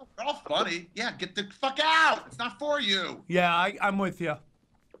 They're all funny. Yeah, get the fuck out. It's not for you. Yeah, I'm with you.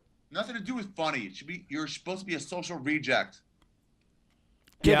 Nothing to do with funny. You're supposed to be a social reject.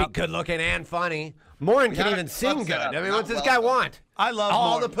 Can't be good looking and funny. Morin can even sing good. I mean, what's this guy want? I love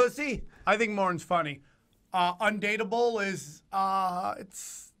all Morin. the pussy. I think Morin's funny. Undateable is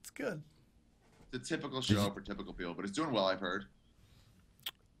it's good. It's a typical show for typical people, but it's doing well. I've heard.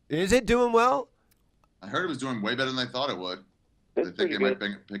 Is it doing well? I heard it was doing way better than I thought it would. It's I think they pretty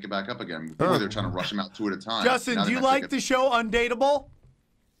might pick it back up again. Before they were trying to rush them out 2 at a time. Justin, Now do they you might like pick the it- show Undateable?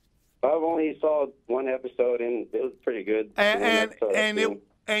 I've only saw one episode and it was pretty good.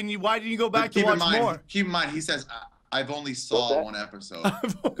 Why didn't you go back to Keep in watch mind, more? Keep in mind, he says, I've only saw one episode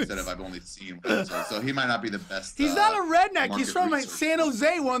instead of I've only seen one episode. So he might not be the best. He's not a redneck. market He's from research. San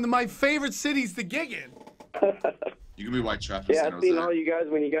Jose, one of my favorite cities to gig in. You can be white trash in Yeah, San I've seen Jose. all you guys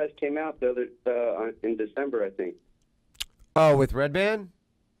when you guys came out the other in December, I think. Oh, with Red Band?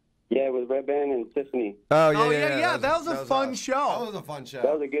 Yeah, with Red Band and Tiffany. Oh, yeah. That was a fun show. That was a fun show.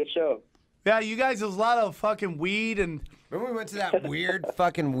 That was a good show. Yeah, you guys, there was a lot of fucking weed and. Remember we went to that weird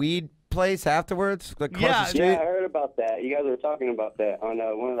fucking weed place afterwards? Like across Yeah. the street? Yeah, I heard about that. You guys were talking about that on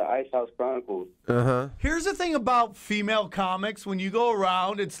one of the Ice House Chronicles. Uh-huh. Here's the thing about female comics. When you go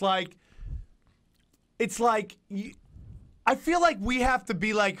around, it's like I feel like we have to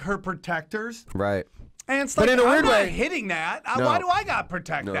be like her protectors. Right. And it's But like, in a I'm weird not way- hitting that. No. Why do I got to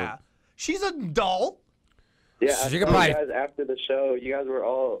protect No. that? She's an adult. Yeah, I She saw could probably- you guys after the show. You guys were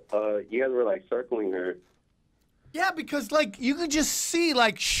all, like circling her. Yeah, because like you could just see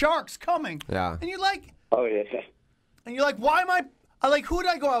like sharks coming. Yeah. And you're like, Oh yeah. and you're like, why am I like, who did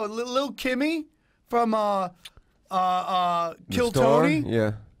I go out with? Lil Kimmy from Kill Store? Tony.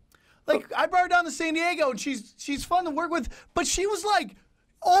 Yeah. Like I brought her down to San Diego, and she's fun to work with, but she was like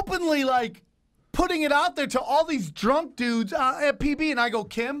openly like putting it out there to all these drunk dudes at PB, and I go,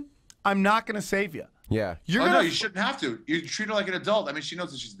 Kim, I'm not gonna save you. Yeah. You're Oh, gonna no, you shouldn't have to. You treat her like an adult. I mean, she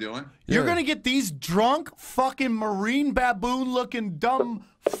knows what she's doing. You're Yeah. gonna get these drunk fucking marine baboon looking dumb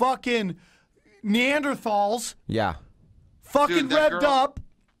fucking Neanderthals Yeah. fucking Dude, that revved girl- up,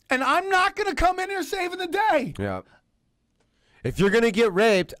 and I'm not gonna come in here saving the day. Yeah. If you're going to get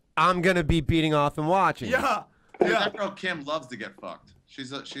raped, I'm going to be beating off and watching. Yeah. Dude, Yeah. that girl Kim loves to get fucked. She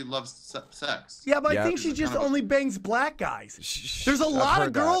loves sex. Yeah, but Yeah. I think she just only bangs black guys. There's a I've lot of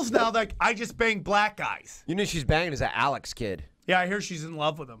heard that. girls now that I just bang black guys. You know she's banging is that Alex kid. Yeah, I hear she's in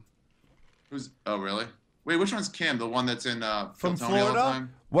love with him. Oh, really? Wait, which one's Kim? The one that's in From Kill Tony all the Florida?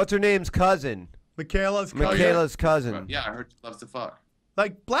 time? What's her name's cousin? Michaela's cousin. Michaela's cousin. Yeah, I heard she loves to fuck.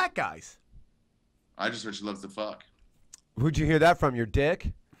 Like black guys. I just heard she loves to fuck. Who'd you hear that from? Your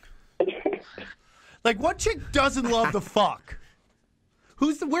dick? Like what chick doesn't love the fuck?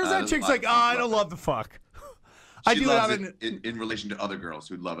 Where's that chick's like, oh, I don't love the fuck. I She do loves have it in relation to other girls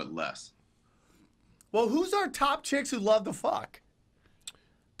who love it less. Well, who's our top chicks who love the fuck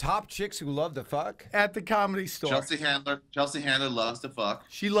Top chicks who love the fuck? at the comedy store? Chelsea Handler loves to fuck.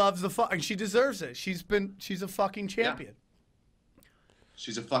 She loves the fuck, and she deserves it. She's a fucking champion.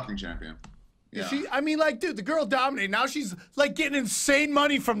 She's a fucking champion. Yeah. I mean, like, dude, the girl dominated. Now she's like getting insane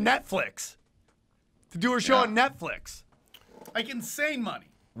money from Netflix to do her show Yeah. on Netflix. Like insane money.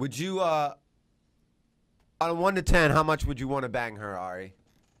 Would you, on a 1 to 10, how much would you want to bang her, Ari?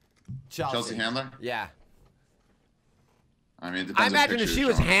 Chelsea Handler? Yeah. I mean, it depends I what imagine if picture she you're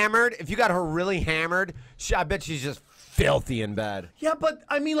was showing. hammered, if you got her really hammered, I bet she's just filthy in bed. Yeah, but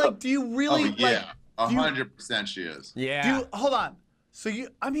I mean, like, do you really Oh, yeah. like? do you- 100% she is. Yeah. Do you, hold on. So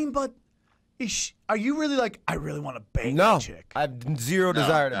but are you really like? I really want to bang No, that chick. I have zero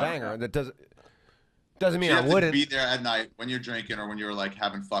desire to no, bang no. her. That doesn't mean You I have to wouldn't. be there at night when you're drinking or when you're like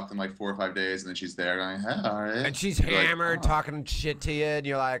having fucked in like 4 or 5 days, and then she's there going, "Hey, all right." And she's You're like, hammered, "Oh." talking shit to you, and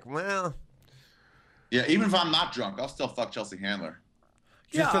you're like, well, Yeah, even if I'm not drunk, I'll still fuck Chelsea Handler.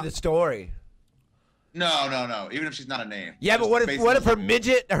 just Yeah. for the story. No. Even if she's not a name. Yeah, but Just what if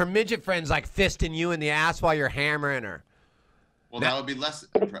basically- her midget friend's like fisting you in the ass while you're hammering her? Well, that would be less.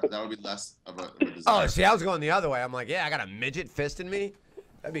 That would be less of a desire. Oh, see, I was going the other way. I'm like, yeah, I got a midget fisting me.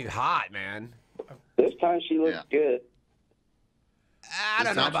 That'd be hot, man. This time she looks good. I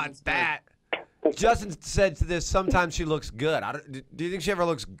don't know about that. Justin said to this, sometimes she looks good. Do you think she ever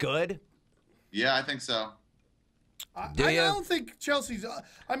looks good? Yeah, I think so. I ya? don't think Chelsea's.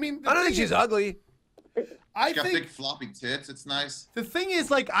 I mean, I don't think she's ugly. I She's got think big floppy tits. It's nice. the thing is,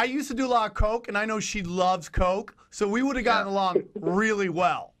 like, I used to do a lot of coke, and I know she loves coke, so we would have gotten along really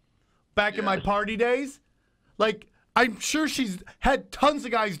well back in my party days. Like, I'm sure she's had tons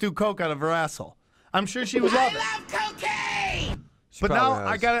of guys do coke out of her asshole. I'm sure she would love it. love cocaine. But now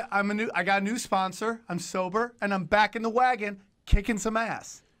I got a new sponsor. I'm sober, and I'm back in the wagon, kicking some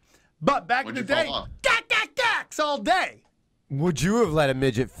ass. But back in When'd the you day, fall off? gacks all day. Would you have let a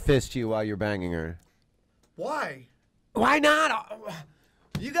midget fist you while you're banging her? Why? Why not?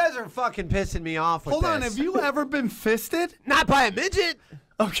 You guys are fucking pissing me off with Hold this. on, have you ever been fisted? Not by a midget.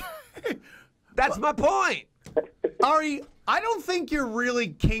 Okay. That's my point. Ari, I don't think you're really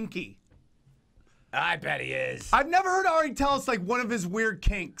kinky. I bet he is. I've never heard Ari tell us like one of his weird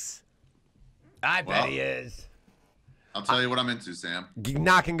kinks. I bet he is. I'll tell you what I'm into, Sam.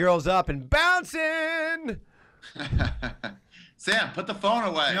 Knocking girls up and bouncing. Sam, put the phone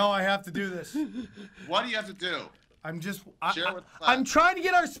away. No, I have to do this. What do you have to do? I'm just. Share it with the I'm class. trying to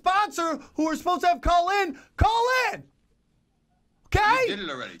get our sponsor, who we're supposed to have call in. Okay? You did it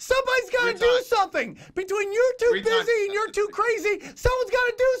already. Somebody's got to 3 do times. something. Between you're too 3 busy times. and you're too crazy, someone's got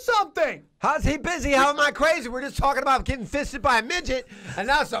to do something. How's he busy? How am I crazy? We're just talking about getting fisted by a midget, and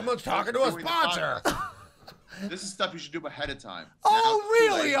now someone's talking to a Doing the sponsor. podcast. This is stuff you should do ahead of time. Oh, Now it's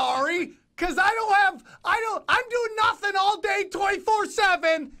too really, late. Ari? Because I'm doing nothing all day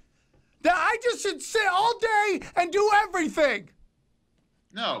 24/7. That I just should sit all day and do everything.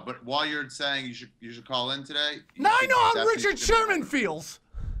 No, but while you're saying you should call in today. Now I know how definitely Richard should do Sherman it. feels.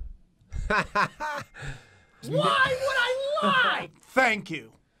 Why would I lie? Thank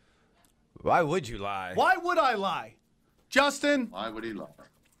you. Why would you lie? Why would I lie? Justin, Why would he lie?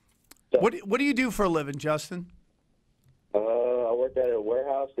 what do you do for a living, Justin? I work at a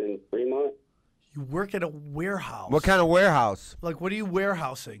warehouse in Fremont. You work at a warehouse. What kind of warehouse? Like, what are you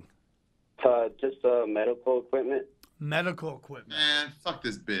warehousing? Just medical equipment. Medical equipment. Man, fuck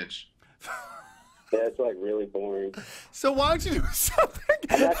this bitch. Yeah, it's like really boring. So why don't you do something?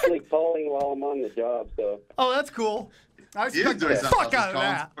 I'm actually calling while I'm on the job, so. Oh, that's cool. I He is expect doing the something. fuck out of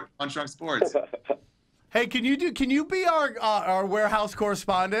that. Punch Drunk Sports. Hey, can you be our warehouse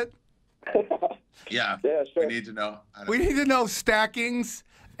correspondent? Yeah. Yeah, sure. We need to know. How to... We need to know stackings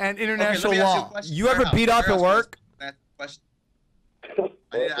and international let me ask you a law. question. You ever Warehouse- beat off at warehouse work? question.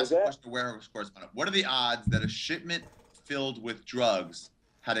 I need to What was ask a that? question to warehouse correspondent. What are the odds that a shipment filled with drugs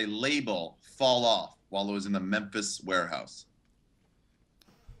had a label fall off while it was in the Memphis warehouse?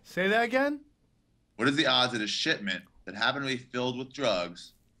 Say that again? What is the odds that a shipment that happened to be filled with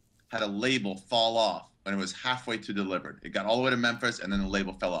drugs had a label fall off when it was halfway to delivered? It got all the way to Memphis and then the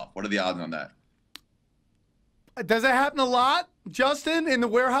label fell off. What are the odds on that? Does it happen a lot, Justin, in the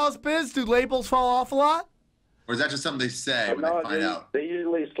warehouse biz? Do labels fall off a lot? Or is that just something they say when No, they find out? they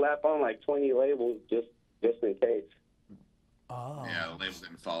usually slap on like 20 labels just in case. Oh. Yeah, the label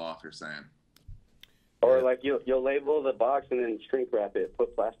didn't fall off, you're saying. Or like you'll label the box and then shrink wrap it,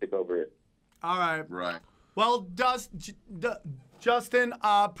 put plastic over it. All right. Right. Well, Justin,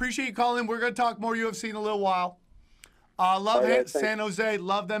 appreciate you calling. We're going to talk more UFC in a little while. Love All right, San Jose.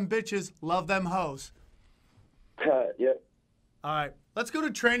 Love them bitches. Love them hoes. Yep. All right. Let's go to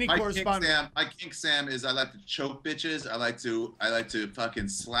Tranny Corespondent. My kink, Sam, is I like to choke bitches. I like to fucking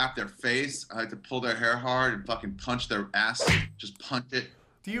slap their face. I like to pull their hair hard and fucking punch their ass. Just punch it.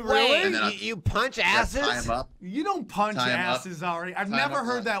 Do you really? And then You punch Tie asses? them up. You don't punch Tie 'em up. asses, Ari. I've Tie 'em never up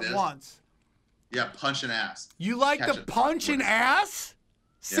heard like that this. once. Yeah, punch an ass. You like Catch to it. punch an ass?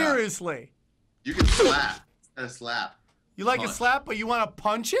 Seriously. You can slap. Instead of slap. You like a Punch. slap, but you want to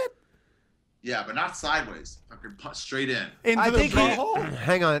punch it? Yeah, but not sideways. Fucking punch straight in. Into I the think butthole?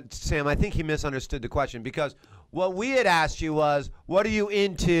 hang on, Sam. I think he misunderstood the question because what we had asked you was, what are you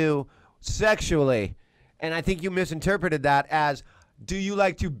into sexually? And I think you misinterpreted that as, do you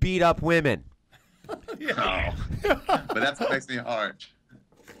like to beat up women? No. But that's what makes me hard.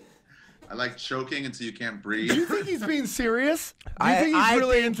 I like choking until you can't breathe. Do you think he's being serious? Do you think he's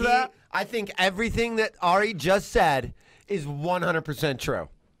really into that? I think everything that Ari just said is 100% true.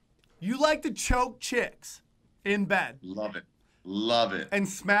 You like to choke chicks in bed Love it. Love it. and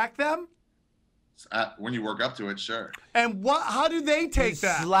smack them? When you work up to it, sure. And what? How do they take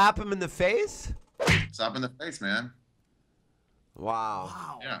that? Slap him in the face? Slap in the face, man.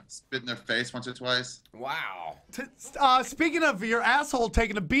 Wow. Yeah, spit in their face once or twice. Wow. Speaking of your asshole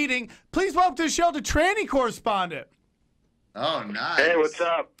taking a beating, please welcome to the show the Tranny Correspondent. Oh, nice. Hey, what's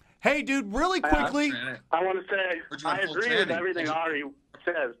up? Hey, dude, really quickly. I want to say Where'd you I go full agree with tranny? everything Ari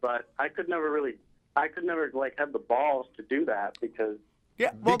says, but I could never like have the balls to do that because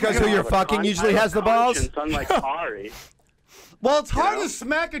Yeah, well, Because because who you're fucking usually has the balls? Unlike Ari. well, it's hard know? to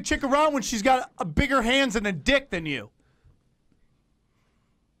smack a chick around when she's got a bigger hands and a dick than you.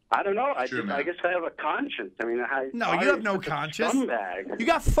 I don't know. True, man. I guess I have a conscience. I mean, No, Ari's you have no such a conscience. Scumbag. You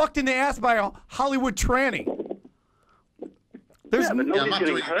got fucked in the ass by a Hollywood tranny. There's Yeah, but Yeah, I'm nobody's not getting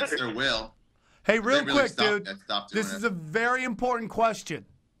doing it against hurt. their will. Hey, real They really quick, stopped dude. that- stopped doing This is it. a very important question.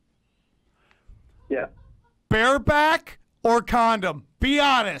 Yeah. Bareback or condom? Be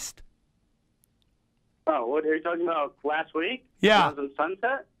honest. Oh, what are you talking about? Last week? Yeah. When I was in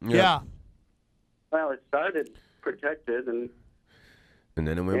Sunset? Yeah. Well, it started protected, and And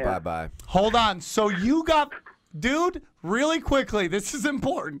then it went bye-bye. Hold on. So you got, dude, really quickly, this is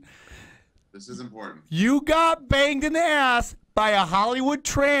important. This is important. You got banged in the ass by a Hollywood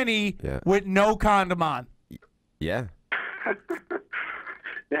tranny with no condom on. Yeah.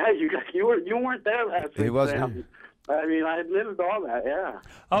 Yeah, you weren't there last week. He wasn't. I mean, I admitted all that. Yeah.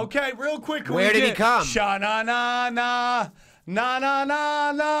 Okay, real quick. Where did he come? Sha-na-na-na,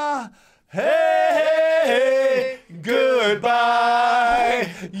 na-na-na-na. Hey, goodbye.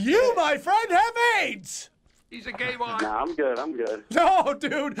 You, my friend, have AIDS. He's a gay one. Nah, I'm good. No,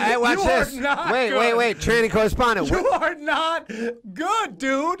 dude. Hey, watch you this. Are not wait, good. wait. Tranny correspondent. You are not good,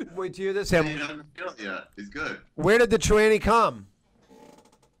 dude. Wait till you hear this. He doesn't feel it yet. He's good. Where did the tranny come?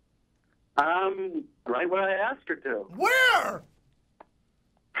 Right where I asked her to. Where?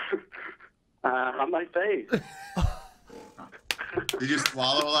 On my face. Did you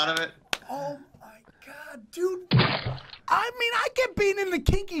swallow a lot of it? Oh my God, dude. I mean, I get being in the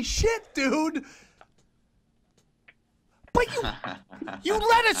kinky shit, dude. But you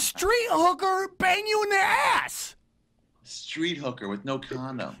let a street hooker bang you in the ass. Street hooker with no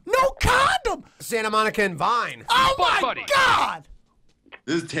condom. No condom. Santa Monica and Vine. Oh my God.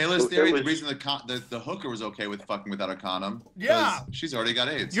 This is Taylor's theory. The reason the hooker was okay with fucking without a condom. Yeah. She's already got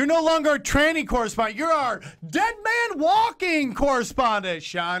AIDS. You're no longer a tranny correspondent. You're our dead man walking correspondent.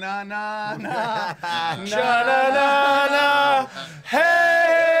 Sha-na-na-na. Sha-na-na-na.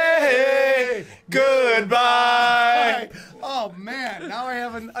 Hey, goodbye. Oh, man. Now I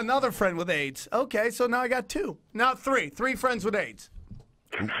have another friend with AIDS. Okay, so now I got two. Now three. Three friends with AIDS.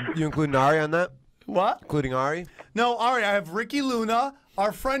 You including Ari on that? What? Including Ari? No, Ari, I have Ricky Luna,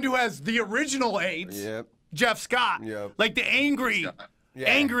 our friend who has the original AIDS. Yep. Jeff Scott. Yep. Like the angry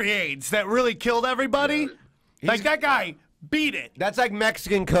AIDS that really killed everybody. Yeah. Like that guy beat it. That's like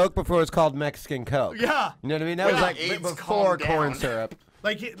Mexican Coke before it was called Mexican Coke. Yeah. You know what I mean? That was like AIDS before calmed corn down. syrup.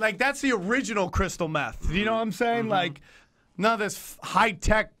 Like that's the original crystal meth. You know what I'm saying? Like none of this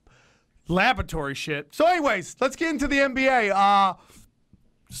high-tech laboratory shit. So anyways, let's get into the NBA.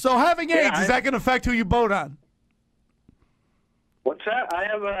 So having AIDS, is that going to affect who you vote on? What's that? I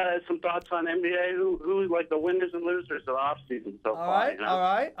have some thoughts on NBA. Who like the winners and losers of the offseason so far.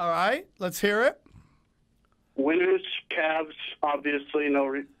 All right. Let's hear it. Winners, Cavs, obviously.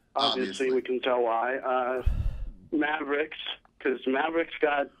 Obviously, we can tell why. Mavericks, because Mavericks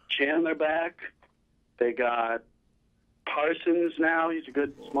got Chandler back. They got Parsons now. He's a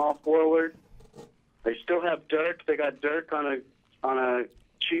good small forward. They still have Dirk. They got Dirk on a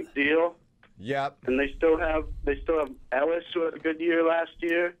cheap deal. Yep. And they still have Ellis, who had a good year last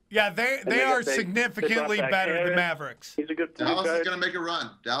year. Yeah, they are significantly better than the Mavericks. He's a good point Dallas guard. is going to make a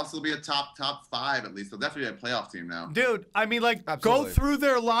run. Dallas will be a top five at least. They'll definitely be a playoff team now. Dude, I mean, like, Absolutely. go through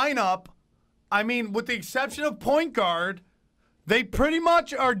their lineup. I mean, with the exception of point guard, they pretty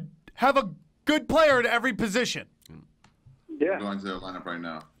much have a good player at every position. Yeah. I'm going to their lineup right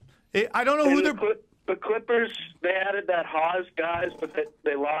now. I don't know who they're. The Clippers, they added that Hawes guys, but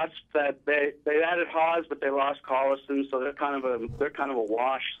they lost that. They added Hawes, but they lost Collison, so they're kind of a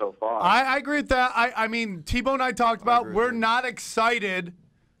wash so far. I agree with that. I mean, Tebow and I talked about we're not excited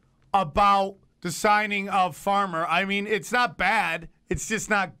about the signing of Farmer. I mean, it's not bad. It's just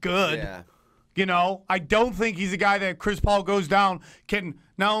not good. Yeah. You know, I don't think he's a guy that Chris Paul goes down can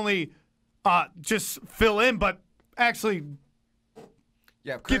not only just fill in, but actually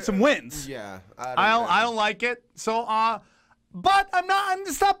get some wins. Yeah. I don't like it. So, but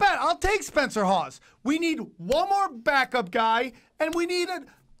it's not bad. I'll take Spencer Hawes. We need one more backup guy, and we need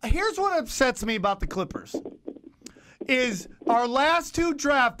here's what upsets me about the Clippers. Is our last two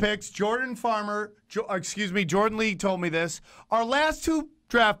draft picks, Jordan Lee told me this. Our last two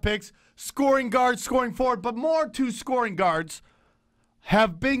draft picks, scoring guards, scoring forward, but more two scoring guards,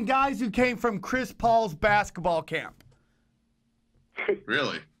 have been guys who came from Chris Paul's basketball camp.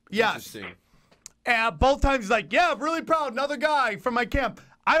 Really? Yes. Both times he's like, yeah, I'm really proud. Another guy from my camp.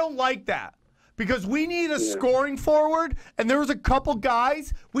 I don't like that because we need a scoring forward, and there was a couple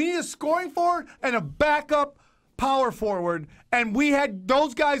guys. We need a scoring forward and a backup power forward, and we had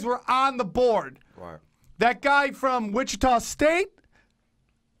those guys were on the board. Right. That guy from Wichita State,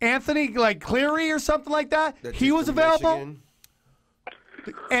 Anthony Cleary or something like that, he was available. Michigan.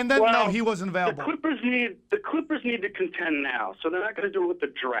 And then no, he wasn't available. The Clippers need to contend now, so they're not going to do it with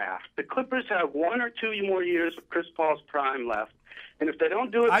the draft. The Clippers have 1 or 2 more years of Chris Paul's prime left, and if they don't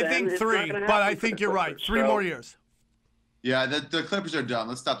do it, I then think it's 3, not gonna but happen I for think the you're right. Clippers. 3 more years. Yeah, the Clippers are done.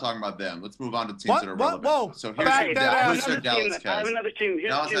 Let's stop talking about them. Let's move on to teams that are relevant. Whoa. So Back here's that Dallas. up. I have another team.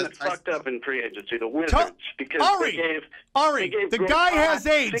 Here's a team that fucked up in free agency, the Wizards, because Ari, they gave the Grant guy has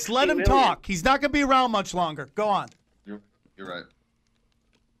Paul AIDS. $60 Let him million. talk. He's not going to be around much longer. Go on. You're right.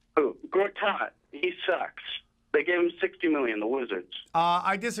 Who? Gortat. He sucks. They gave him $60 million, the Wizards.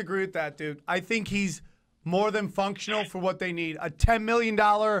 I disagree with that, dude. I think he's more than functional for what they need. A $10 million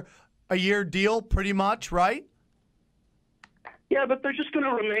a year deal, pretty much, right? Yeah, but they're just going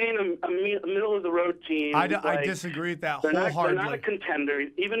to remain a middle-of-the-road team. I disagree with that wholeheartedly. They're not a contender.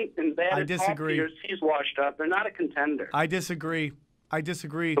 Even in bad top years, he's washed up. They're not a contender. I disagree.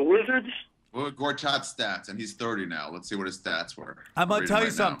 The Wizards? What were Gortat's stats? And he's 30 now. Let's see what his stats were. I'm going to tell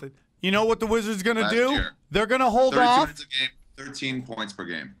you something. Now. You know what the Wizards going to do? Year, they're going to hold 32 off. minutes a game, 13 points per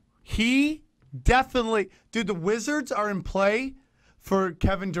game. He definitely – dude, the Wizards are in play for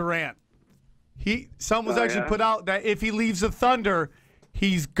Kevin Durant. Someone was actually put out that if he leaves the Thunder,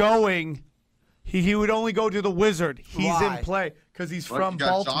 he's going – he would only go to the Wizard. He's in play because he's from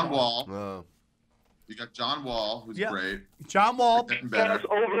Baltimore. John Wall. You got John Wall, who's great. John Wall. That's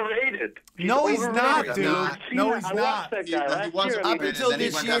overrated. He's not, dude. No, he's not. Up until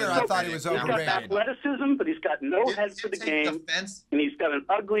this year, I thought he was overrated. He's got athleticism, but he's got no head for the game, and he's got an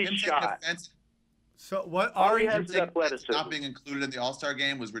ugly shot. So what? Ari has athleticism. Not being included in the All-Star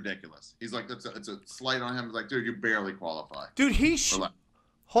game was ridiculous. He's like, it's a slight on him. He's like, dude, you barely qualify. Dude,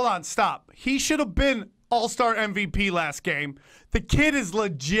 hold on, stop. He should have been All-Star MVP last game. The kid is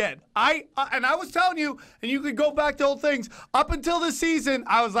legit. And I was telling you, and you could go back to old things. Up until this season,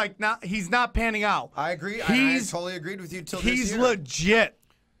 I was like, nah, he's not panning out. I agree. I totally agreed with you till this year. He's legit.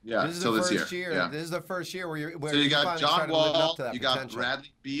 Yeah, this is the first year. Yeah. This is the first year where so you got John Wall, you got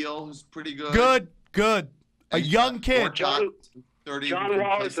Bradley Beal, who's pretty good. Good. A young kid. John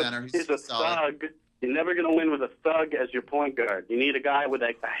Wall is a thug. You're never going to win with a thug as your point guard. You need a guy with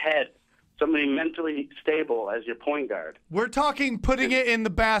a head. Somebody mentally stable as your point guard. We're talking putting it in the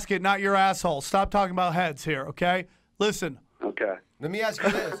basket, not your asshole. Stop talking about heads here, okay? Listen. Okay. Let me ask you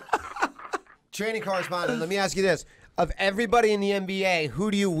this. Tranny correspondent, let me ask you this. Of everybody in the NBA,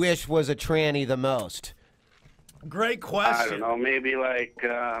 who do you wish was a tranny the most? Great question. I don't know. Maybe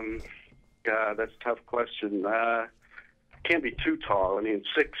God, that's a tough question. Can't be too tall. I mean,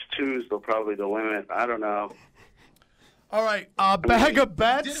 6'2" is probably the limit. I don't know. All right, bag of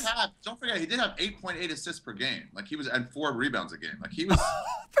bets. Don't forget, he did have 8.8 assists per game. Like he was, and 4 rebounds a game. Like he was,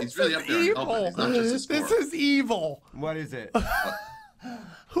 he's really up there. Evil. He's not just a scorer. This is evil. What is it?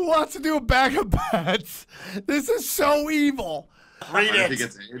 Who wants to do a bag of bets? This is so evil. Read it. He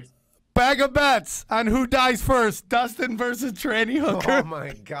gets AIDS. Bag of bets on who dies first. Dustin versus Tranny Hooker. Oh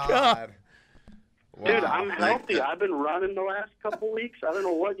my God. Wow. Dude, I'm healthy. I've been running the last couple weeks. I don't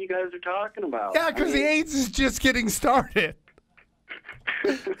know what you guys are talking about. Yeah, because the AIDS is just getting started.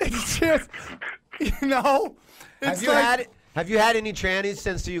 It's just, you know. Have you had any trannies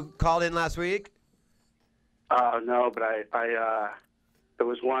since you called in last week? No, but I there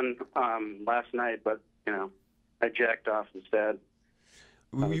was one last night, but I jacked off instead.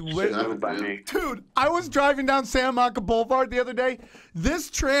 By me. Dude, I was driving down Santa Monica Boulevard the other day. This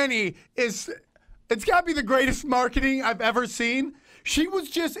tranny it's got to be the greatest marketing I've ever seen. She was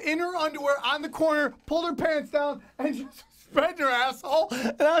just in her underwear on the corner, pulled her pants down, and just spread her asshole.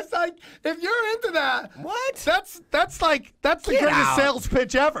 And I was like, if you're into that, what? That's the greatest sales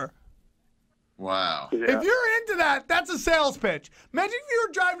pitch ever. Wow. Yeah. If you're into that, that's a sales pitch. Imagine if you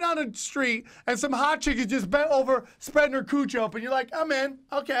were driving down the street and some hot chick is just bent over, spreading her cooch open. You're like, I'm in.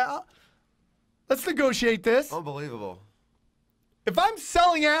 Okay, let's negotiate this. Unbelievable. If I'm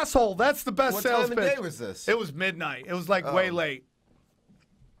selling asshole, that's the best sales pitch. What time of day was this? It was midnight. It was way late.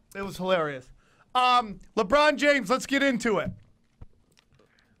 It was hilarious. LeBron James, let's get into it.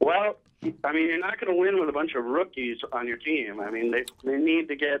 Well, I mean, you're not going to win with a bunch of rookies on your team. I mean, they need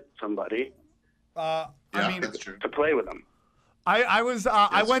to get somebody. That's true. To play with them. I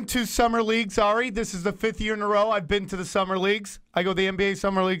went to summer leagues, Ari. This is the 5th year in a row I've been to the summer leagues. I go to the NBA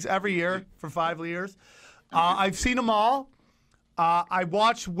summer leagues every year for 5 years. I've seen them all. I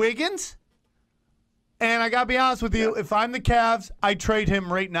watched Wiggins, and I got to be honest with you, if I'm the Cavs, I trade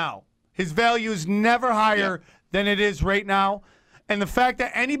him right now. His value is never higher than it is right now. And the fact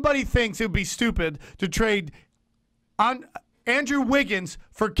that anybody thinks it would be stupid to trade on Andrew Wiggins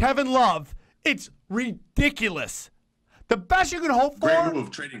for Kevin Love, it's ridiculous. The best you can hope for. Great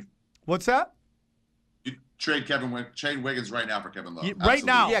move, trading. What's that? You trade Wiggins right now for Kevin Love. Right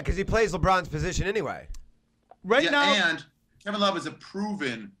now. Yeah, because he plays LeBron's position anyway. Right now. And Kevin Love is a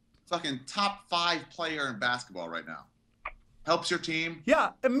proven fucking top 5 player in basketball right now. Helps your team. Yeah,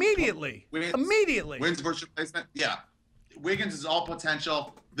 immediately. Wins versus replacement. Yeah. Wiggins is all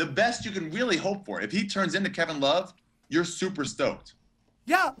potential. The best you can really hope for. If he turns into Kevin Love, you're super stoked.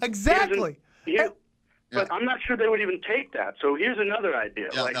 Yeah, exactly. But I'm not sure they would even take that. So here's another idea.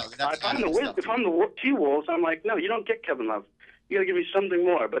 If I'm the T-Wolves, I'm like, no, you don't get Kevin Love. You got to give me something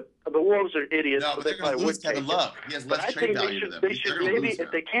more. But the Wolves are idiots. No, so but they they're going probably to lose would take Kevin it. Love. He has But less I trade think value to them. they should maybe,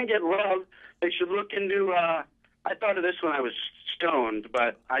 if they can't get Love, they should look into. I thought of this when I was stoned,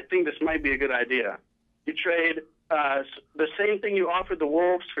 but I think this might be a good idea. You trade the same thing you offered the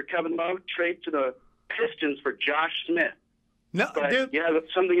Wolves for Kevin Love. Trade to the Pistons for Josh Smith. No, but dude. you have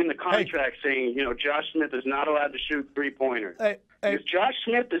something in the contract saying, Josh Smith is not allowed to shoot three-pointers. Because Josh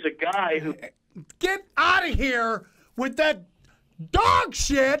Smith is a guy who... Get out of here with that dog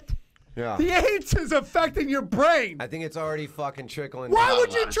shit. Yeah. The AIDS is affecting your brain. I think it's already fucking trickling. Why down.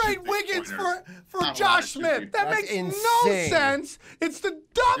 would you trade Wiggins for Josh Smith? That makes no sense. It's the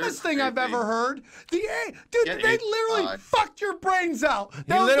dumbest thing I've ever heard. Dude, they literally fucked your brains out.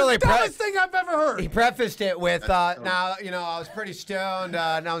 That was the dumbest thing I've ever heard. He prefaced it with, now, I was pretty stoned,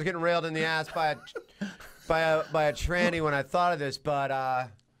 and I was getting railed in the ass by a tranny when I thought of this, but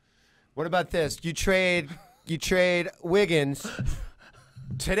what about this? You trade Wiggins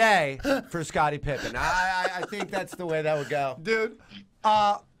today for Scottie Pippen. I think that's the way that would go. Dude,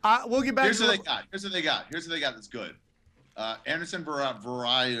 we'll get back Here's to what they got that's good. Anderson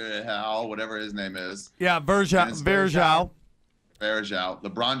Varejao, whatever his name is. Yeah, Varejao.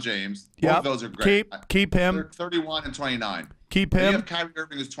 LeBron James. Both Yep. of those are great. Keep him. They're 31 and 29. Keep Then him. you have Kyrie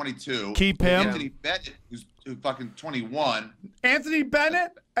Irving, who's 22. Keep him. Anthony Bennett, who's fucking 21. Anthony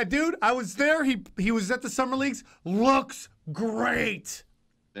Bennett, dude, I was there. He was at the Summer Leagues. Looks great.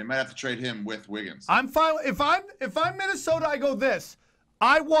 They might have to trade him with Wiggins. I'm fine. If I'm Minnesota, I go this.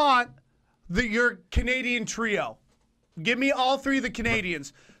 I want your Canadian trio. Give me all three of the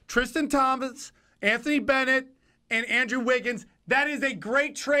Canadians. Tristan Thomas, Anthony Bennett, and Andrew Wiggins. That is a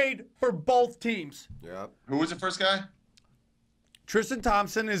great trade for both teams. Yep. Who was the first guy? Tristan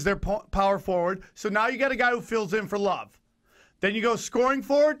Thompson is their power forward. So now you got a guy who fills in for Love. Then you go scoring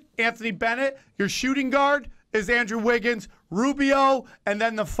forward, Anthony Bennett. Your shooting guard is Andrew Wiggins, Rubio, and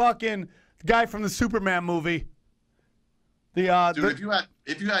then the fucking guy from the Superman movie. Dude, if you had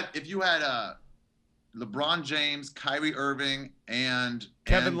LeBron James, Kyrie Irving, and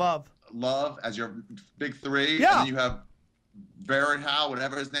Kevin Love as your big three, yeah. And then you have Varejao,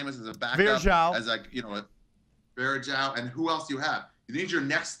 whatever his name is, as a backup, Varejao. as Varejao, and who else do you have? You need your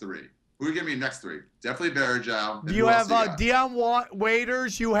next three. Who are you giving me your next three? Definitely Varejao. You have Deion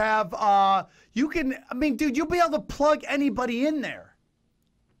Waiters. You have dude, you'll be able to plug anybody in there.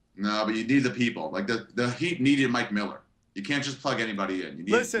 No, but you need the people. Like the Heat needed Mike Miller. You can't just plug anybody in.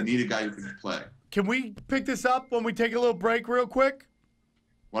 You need a guy who can play. Can we pick this up when we take a little break real quick?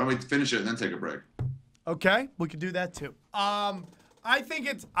 Why don't we finish it and then take a break? Okay, we can do that too. I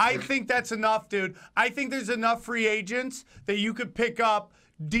think that's enough, dude. I think there's enough free agents that you could pick up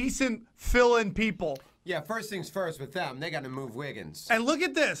decent fill-in people. Yeah, first things first with them. They got to move Wiggins. And look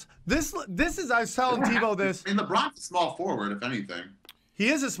at this. This is, I was telling Thibault this. I mean, LeBron's a small forward, if anything. He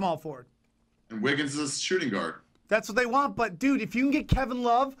is a small forward. And Wiggins is a shooting guard. That's what they want. But, dude, if you can get Kevin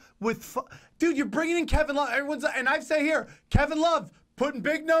Love dude, you're bringing in Kevin Love. And I say here, Kevin Love putting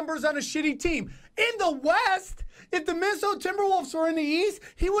big numbers on a shitty team. In the West, if the Minnesota Timberwolves were in the East,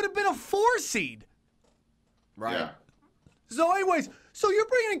 he would have been a 4 seed. Right. Yeah. So, anyways, you're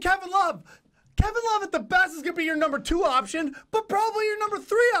bringing in Kevin Love. Kevin Love at the best is going to be your number 2 option, but probably your number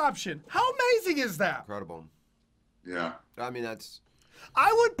 3 option. How amazing is that? Incredible. Yeah. I mean, that's...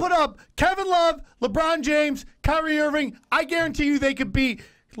 I would put up Kevin Love, LeBron James, Kyrie Irving. I guarantee you they could beat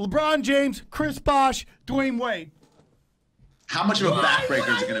LeBron James, Chris Bosh, Dwayne Wade. How much of a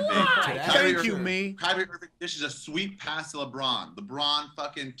backbreaker is it going to be? Thank you, me. Kyrie Irving dishes a sweet pass to LeBron. LeBron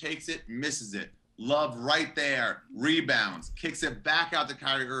fucking takes it, misses it. Love right there, rebounds, kicks it back out to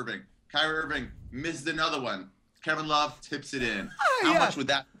Kyrie Irving. Kyrie Irving misses another one. Kevin Love tips it in. How much would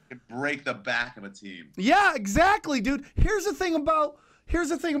that break the back of a team? Yeah, exactly, dude. Here's the thing about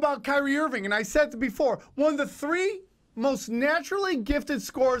Kyrie Irving, and I said it before. One of the 3 most naturally gifted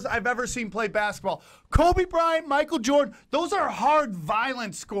scorers I've ever seen play basketball. Kobe Bryant, Michael Jordan, those are hard,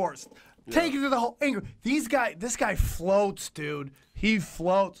 violent scores. Yeah. Take it to the whole angle. This guy floats, dude. He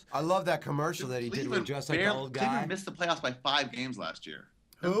floats. I love that commercial that he did with just like the old guy. Cleveland missed the playoffs by 5 games last year.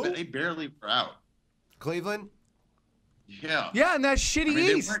 Who? They barely were out. Cleveland? Yeah. Yeah, and that shitty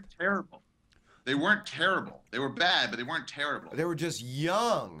East. They weren't terrible. They weren't terrible. They were bad, but they weren't terrible. They were just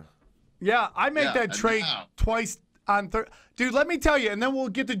young. Yeah, I made that trade twice on third. Dude, let me tell you, and then we'll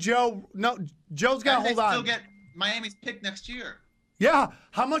get to Joe. No, Joe's got to hold on. They still get Miami's pick next year. Yeah.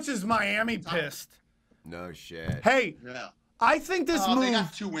 How much is Miami pissed? No shit. Hey. Yeah. I think this move. They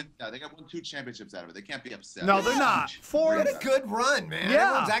got 2 wins. They got 2 championships out of it. They can't be upset. No, they're not. What a good run, man. Yeah.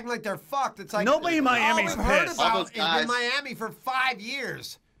 Everyone's acting like they're fucked. It's like nobody in Miami's all we've heard pissed. about is in Miami for 5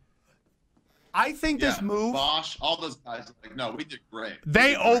 years. I think this move. Bosch, all those guys are like, no, we did great.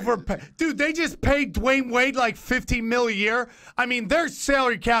 They overpaid. Dude, they just paid Dwayne Wade like $15 million a year. I mean, their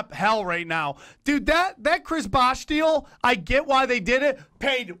salary cap hell right now. Dude, that Chris Bosch deal, I get why they did it.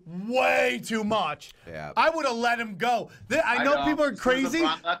 Paid way too much. Yeah. I would have let him go. I know people are crazy.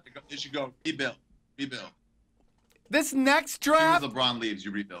 They should go rebuild. This next As draft soon as LeBron leaves,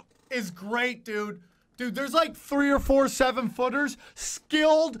 you rebuild. is great, dude. Dude, there's like 3 or 4 7-footers,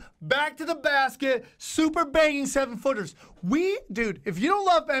 skilled, back to the basket, super banging 7-footers. Dude, if you don't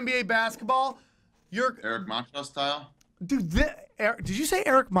love NBA basketball, you're Eric Montrose style. Dude, did you say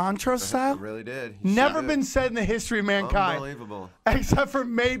Eric Montrose style? I really did. Never been said in the history of mankind. Unbelievable. Except for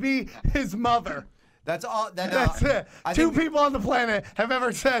maybe his mother. That's all. That's it. Two people on the planet have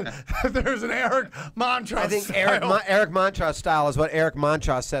ever said that there's an Eric Montrose I think style. Eric Montrose style is what Eric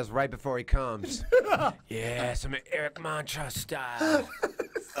Montrose says right before he comes. Yeah, some Eric Montrose style.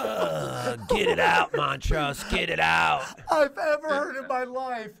 Get it out, Montrose. Get it out. I've ever heard in my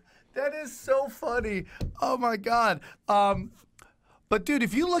life. That is so funny. Oh, my God. But, dude,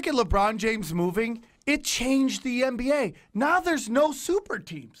 if you look at LeBron James moving, it changed the NBA. Now there's no super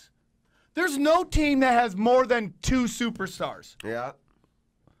teams. There's no team that has more than 2 superstars. Yeah.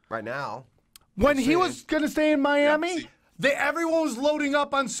 Right now. When he was going to stay in Miami, everyone was loading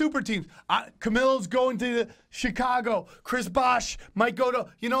up on super teams. Camilo's going to Chicago. Chris Bosh might go to,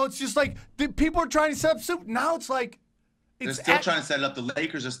 it's just like people are trying to set up super. Now it's like. They're still trying to set it up. The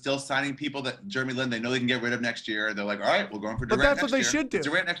Lakers are still signing people that Jeremy Lin, they know they can get rid of next year. They're like, all right, we're going for Durant next year. But that's what they should do. Is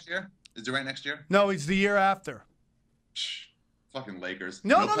Durant next year? Is Durant next year? No, he's the year after. Fucking Lakers.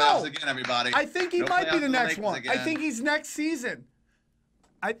 No. playoffs again, everybody. I think he might be the next one. Again. I think he's next season.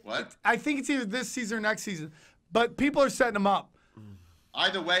 What? I think it's either this season or next season. But people are setting him up.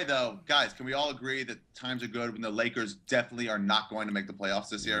 Either way, though, guys, can we all agree that times are good when the Lakers definitely are not going to make the playoffs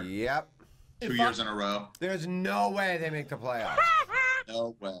this year? Yep. 2 years in a row. There's no way they make the playoffs.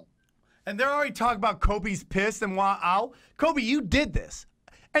 No way. And they're already talking about Kobe's pissed and want out. Kobe, you did this.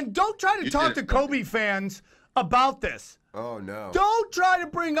 And don't try to talk to Kobe fans about this. Oh, no. Don't try to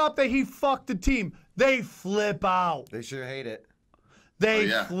bring up that he fucked the team. They flip out. They sure hate it. They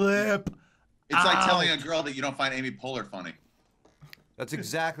flip It's like telling a girl that you don't find Amy Poehler funny. That's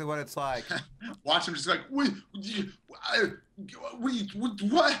exactly what it's like. Watch him just like, what?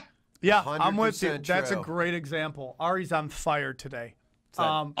 Yeah, I'm with you. 100% That's a true. great example. Ari's on fire today.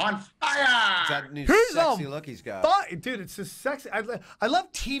 On fire! It's that new sexy look he's got. Dude, it's just sexy. I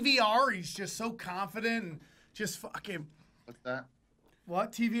love TV Ari's just so confident and just fucking. What's that?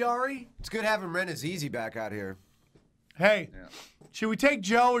 What, TV Ari? It's good having Ren Azizi back out here. Hey, should we take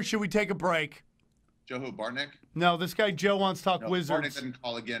Joe or should we take a break? Joe who, Bartnick? No, this guy Joe wants to talk Wizards. Bartnick didn't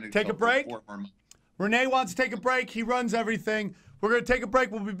call again. Take a break? Renee wants to take a break. He runs everything. We're going to take a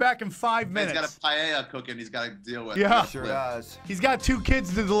break. We'll be back in 5 minutes. He's got a paella cooking he's got to deal with. Yeah. Sure does. He's got 2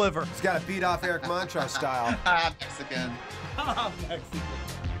 kids to deliver. He's got to beat off Eric Montrose style. Mexican. Mexican.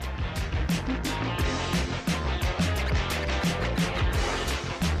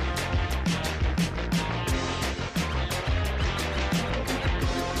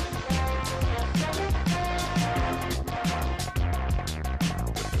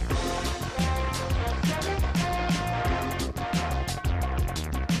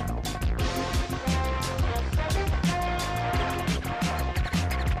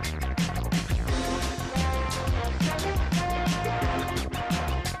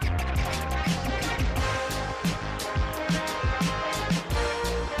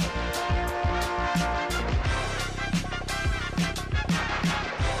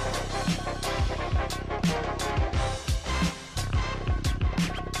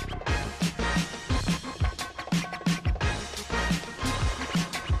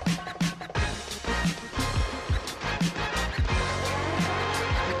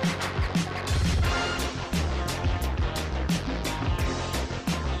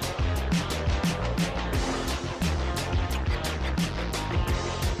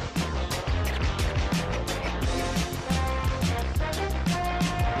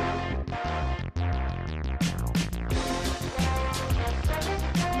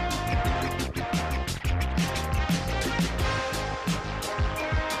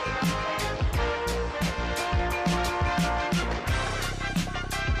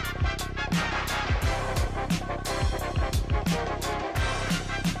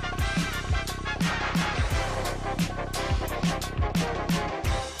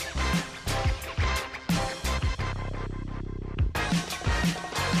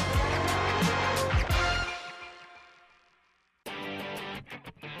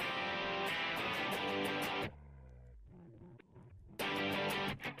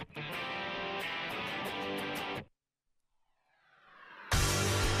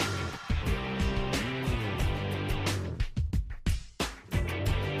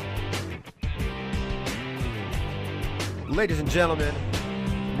 Ladies and gentlemen,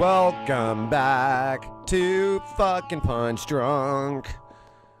 welcome back to fucking Punch Drunk.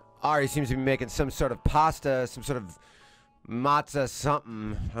 Ari seems to be making some sort of pasta, some sort of matzo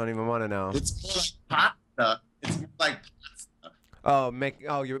something. I don't even want to know. It's more like pasta. It's more like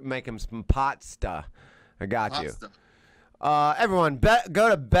pasta. You're making some pasta. I got Pasta. you. Everyone, go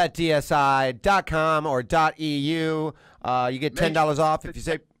to betdsi.com or .eu. You get $10 off if you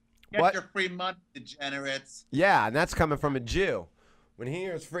say Get your free money, degenerates. Yeah, and that's coming from a Jew. When he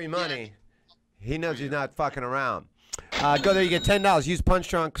hears free money, he knows he's not fucking around. Go there, you get $10. Use Punch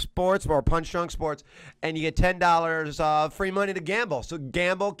Drunk Sports or Punch Drunk Sports, and you get $10 free money to gamble. So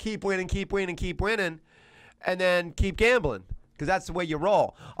gamble, keep winning, and then keep gambling, because that's the way you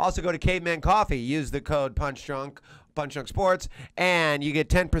roll. Also, go to Caveman Coffee. Use the code Punch Drunk Sports, and you get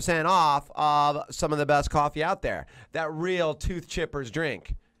 10% off of some of the best coffee out there. That real tooth chippers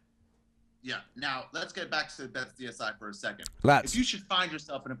drink. Yeah. Now, let's get back to Bets DSI for a second. Let's. If you should find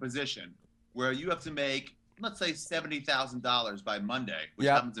yourself in a position where you have to make, let's say, $70,000 by Monday, which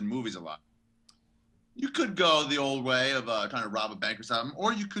happens in movies a lot, you could go the old way of trying to rob a bank or something,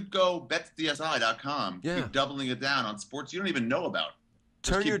 or you could go betsdsi.com, keep doubling it down on sports you don't even know about.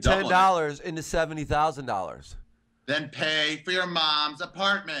 Turn your $10 into $70,000. Then pay for your mom's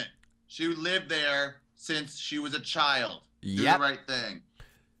apartment. She lived there since she was a child. Do the right thing.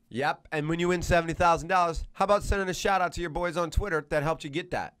 Yep, and when you win $70,000, how about sending a shout out to your boys on Twitter that helped you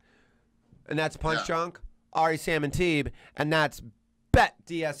get that? And that's Punch Drunk, Ari, Sam, and Teeb, and that's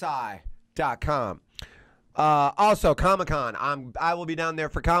betdsi.com. Also, Comic-Con. I will be down there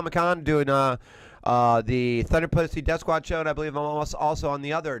for Comic-Con doing the Thunder Pussy Death Squad show, and I believe I'm also on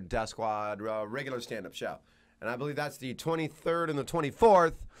the other Death Squad regular stand-up show. And I believe that's the 23rd and the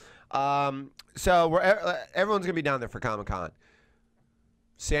 24th. So everyone's going to be down there for Comic-Con.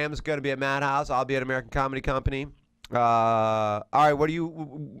 Sam's going to be at Madhouse. I'll be at American Comedy Company. All right, where are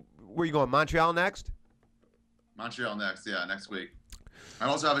you going? Montreal next? Montreal next, next week. I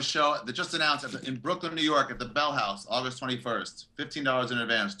also have a show that just announced in Brooklyn, New York at the Bell House, August 21st. $15 in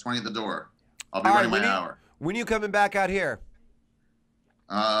advance, $20 at the door. I'll be running my hour. When are you coming back out here?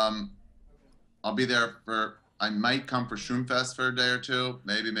 I'll be there I might come for Shroomfest for a day or two.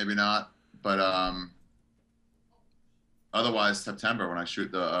 Maybe, maybe not. But otherwise, September when I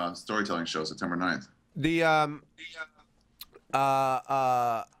shoot the storytelling show, September 9th.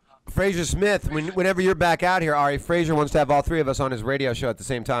 Fraser Smith, whenever you're back out here, Ari, Fraser wants to have all three of us on his radio show at the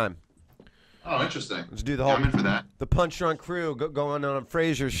same time. Oh, interesting. Let's do the whole. I'm in for that. The Punch Drunk crew go on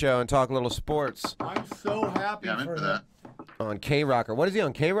Fraser's show and talk a little sports. I'm so happy I'm in for that. On K-Rock, or what is he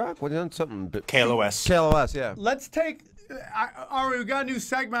on K-Rock? What is he on something? KLOS. KLOS, yeah. Let's take. Ari, we got a new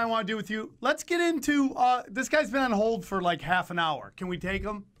segment I want to do with you. Let's get into. This guy's been on hold for like half an hour. Can we take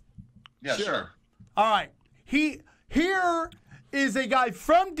him? Yeah, sure. All right. Here is a guy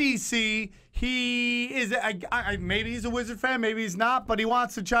from DC. He is maybe he's a Wizard fan, maybe he's not, but he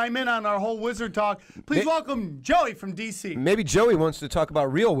wants to chime in on our whole Wizard talk. Please welcome Joey from DC. Maybe Joey wants to talk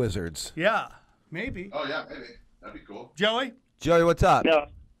about real Wizards. Yeah, maybe. Oh yeah, maybe that'd be cool. Joey, what's up? No,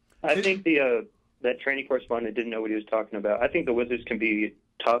 I think that Tranny Corespondent didn't know what he was talking about. I think the Wizards can be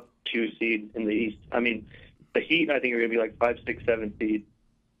top 2 seed in the East. I mean, the Heat I think are going to be like 5, 6, 7 seed.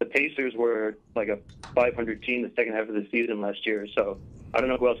 The Pacers were like a 500 team the second half of the season last year, so I don't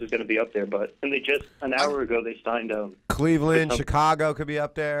know who else is going to be up there. And they just an hour ago they signed Cleveland, Chicago could be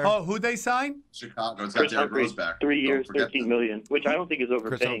up there. Oh, who'd they sign? Chicago's got Derrick Rose back. 3 years, $13 million, which I don't think is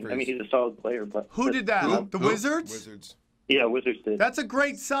overpaying. I mean, he's a solid player, but who did that? The Wizards? Wizards. Yeah, Wizards did. That's a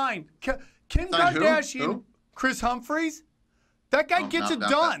great sign. Kim Kardashian, Chris Humphries, that guy gets it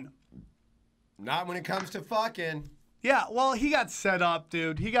done. Not when it comes to fucking. Yeah, well, he got set up,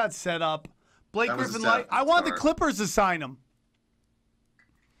 dude. He got set up. Blake Griffin, I want the Clippers to sign him.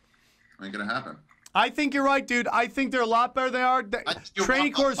 Ain't gonna happen. I think you're right, dude. I think they're a lot better than they are.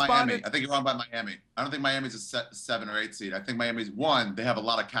 Tranny Corespondent. I think you're wrong about Miami. I don't think Miami's a 7 or 8 seed. I think Miami's 1. They have a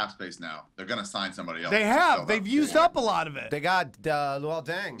lot of cap space now. They're gonna sign somebody else. They have. They've used up a lot of it. They got well,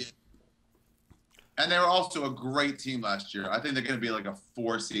 dang. Yeah. And they were also a great team last year. I think they're gonna be like a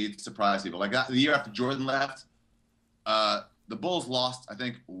 4 seed, surprise people. Like the year after Jordan left, the Bulls lost, I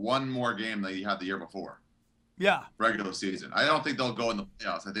think, 1 more game than he had the year before. Yeah. Regular season. I don't think they'll go in the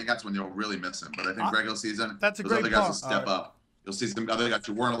playoffs. I think that's when they'll really miss him. But I think regular season, that's a those great other guys call. will step up. You'll see some other guys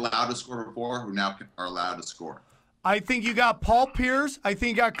who weren't allowed to score before who now are allowed to score. I think you got Paul Pierce. I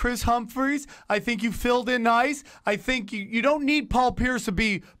think you got Chris Humphries. I think you filled in nice. I think you don't need Paul Pierce to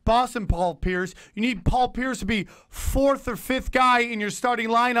be Boston Paul Pierce. You need Paul Pierce to be 4th or 5th guy in your starting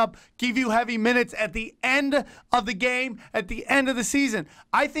lineup, give you heavy minutes at the end of the game, at the end of the season.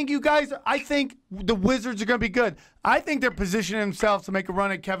 I think the Wizards are going to be good. I think they're positioning themselves to make a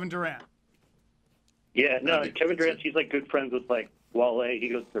run at Kevin Durant. Yeah, no, Kevin Durant, he's like good friends with like Wale. He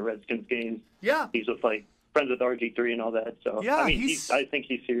goes to the Redskins games. Yeah. He's with like friends with RG3 and all that. So yeah, I mean, I think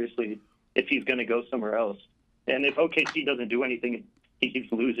he's seriously, if he's going to go somewhere else, and if OKC doesn't do anything, he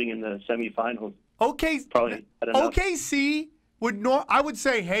keeps losing in the semifinals. Probably. OKC I would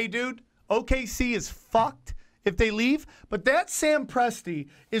say, hey, dude, OKC is fucked if they leave. But that Sam Presti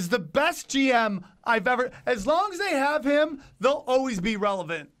is the best GM I've ever. As long as they have him, they'll always be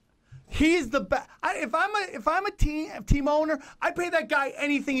relevant. He's the best. If I'm a team owner, I pay that guy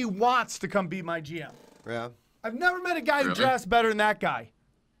anything he wants to come be my GM. Yeah. I've never met a guy who drafts better than that guy.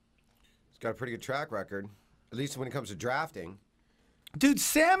 He's got a pretty good track record, at least when it comes to drafting. Dude,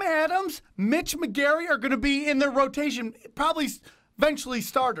 Sam Adams, Mitch McGary are going to be in their rotation, probably eventually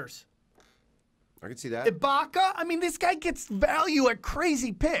starters. I can see that. Ibaka, I mean, this guy gets value at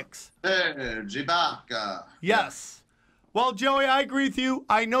crazy picks. Hey, Ibaka. Yes. Well, Joey, I agree with you.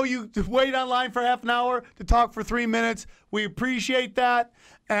 I know you wait online for half an hour to talk for 3 minutes. We appreciate that.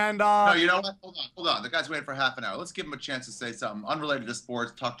 And no, you know what? Hold on. The guy's waiting for half an hour. Let's give him a chance to say something unrelated to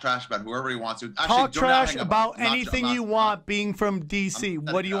sports. Talk trash about whoever he wants to. Actually, talk trash about anything you want. Being from DC,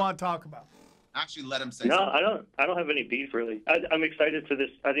 what do you want to talk about? Actually, let him say. No, something. I don't have any beef really. I'm excited for this.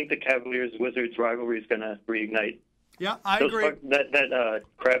 I think the Cavaliers-Wizards rivalry is going to reignite. Yeah, I agree. That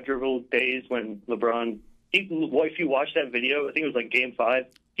crab dribble days when LeBron. If you watch that video, I think it was like Game 5.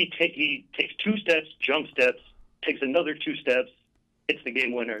 He takes 2 steps, jump steps, takes another 2 steps. It's the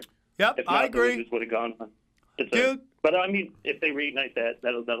game winner. Yep, if not, I agree. The Wizards would have gone on. Dude, but I mean, if they reignite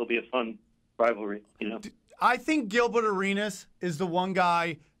that'll be a fun rivalry. You know. I think Gilbert Arenas is the one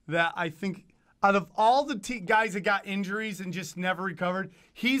guy that I think out of all the guys that got injuries and just never recovered,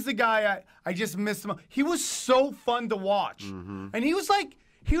 he's the guy I just missed him. He was so fun to watch, and he was like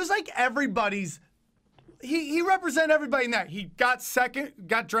everybody's. He represented everybody in that. He got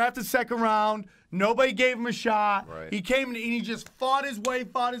drafted 2nd round. Nobody gave him a shot. Right. He came in and he just fought his way,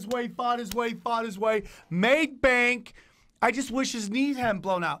 made bank. I just wish his knees hadn't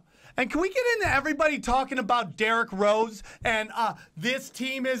blown out. And can we get into everybody talking about Derrick Rose and this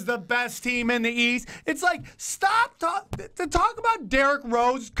team is the best team in the East? It's like, stop to talk about Derrick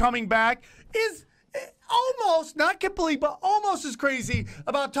Rose coming back is almost, not complete, but almost as crazy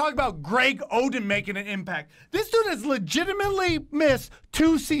about talking about Greg Oden making an impact. This dude has legitimately missed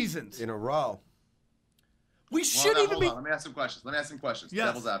 2 seasons in a row. We should even be. Let me ask some questions. Yes.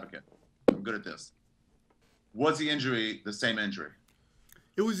 Devil's advocate. I'm good at this. Was the injury the same injury?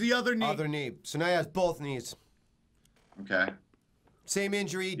 It was the other knee. Other knee. So now he has both knees. Okay. Same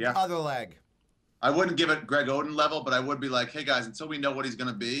injury, other leg. I wouldn't give it Greg Oden level, but I would be like, hey, guys, until we know what he's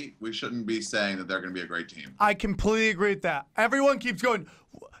going to be, we shouldn't be saying that they're going to be a great team. I completely agree with that. Everyone keeps going,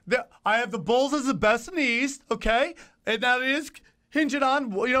 I have the Bulls as the best in the East, okay? And that is hinging on,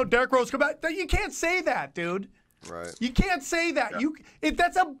 Derrick Rose come back. You can't say that, dude. Right. You can't say that. Yeah.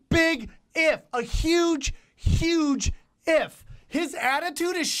 That's a big if, a huge, huge if. His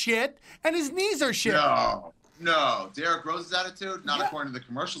attitude is shit, and his knees are shit. No. Derrick Rose's attitude? Not according to the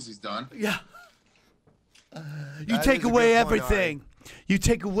commercials he's done. Yeah. You take away everything. You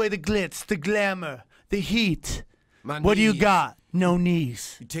take away the glitz, the glamour, the heat. What do you got? No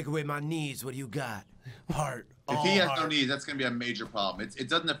knees. You take away my knees. What do you got? Heart. If he has no knees, that's going to be a major problem. It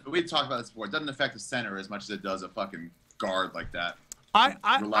doesn't. We talked about this before. It doesn't affect the center as much as it does a fucking guard like that.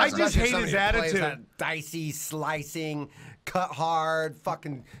 I just hate his attitude. That dicey, slicing, cut hard,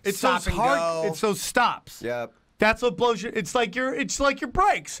 fucking it's stop those and hard. go. It's those stops. Yep. That's what blows you. It's like your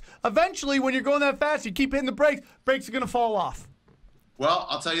brakes. Eventually, when you're going that fast, you keep hitting the brakes. Brakes are gonna fall off. Well,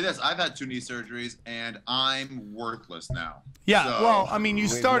 I'll tell you this. I've had 2 knee surgeries, and I'm worthless now. Yeah. So, well, I mean, you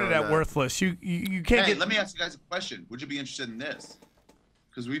started at worthless. You can't Hey, get. let me ask you guys a question. Would you be interested in this?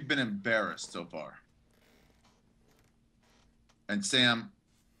 Because we've been embarrassed so far. And Sam,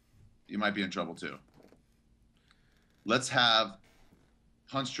 you might be in trouble too. Let's have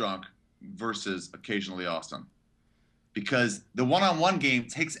Punch Drunk versus Occasionally Awesome. Because the one-on-one game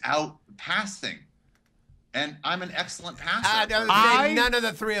takes out passing. And I'm an excellent passer. None of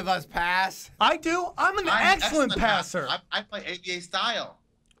the 3 of us pass. I do. I'm an excellent passer. I play ABA style.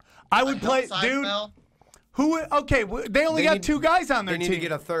 I would play, dude. Who? Okay, they only got 2 guys on their team. They need to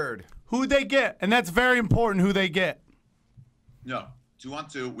get a 3rd. Who would they get? And that's very important. Who they get. No,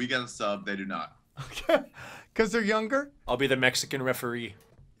 2-on-2. We get a sub. They do not. Okay. Because they're younger? I'll be the Mexican referee.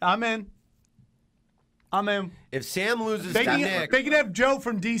 I'm in. If Sam loses They to can, Nick, they can have Joe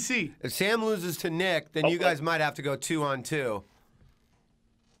from DC. if Sam loses to Nick, then you guys might have to go 2-on-2.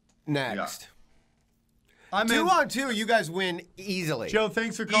 Next. I'm in. 2-on-2, you guys win easily. Joe,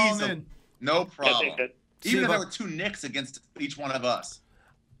 thanks for calling in. No problem. Even if but- there were 2 Knicks against each one of us,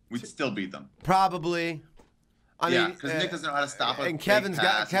 we'd still beat them. Probably. I mean, because Nick doesn't know how to stop it. And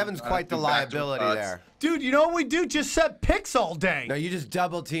Kevin's quite the liability there. Dude, you know what we do? Just set picks all day. No, you just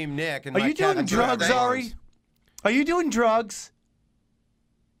double team Nick. And Are let you doing Kevin do drugs, everything. Ari? Are you doing drugs?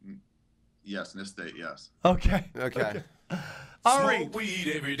 Yes, in this state, yes. Okay. Okay. Ari. Smoke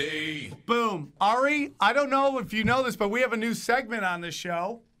weed every day. Boom. Ari, I don't know if you know this, but we have a new segment on this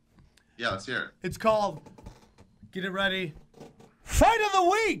show. Yeah, let's hear it. It's called, get it ready, Fight of the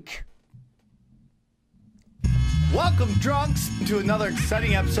Week. Welcome, drunks, to another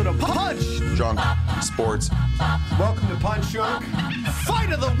exciting episode of Punch Drunk Sports. Welcome to Punch Drunk.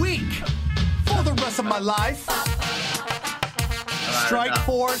 Fight of the Week for the rest of my life. Strike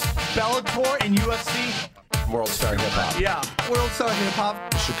Force, Bellator, and UFC. World Star Hip Hop. Yeah, World Star Hip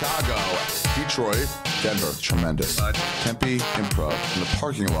Hop. Chicago, Detroit, Denver, tremendous. Tempe, Improv. In the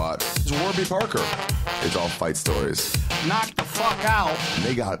parking lot is Warby Parker. It's all fight stories. Knock the fuck out.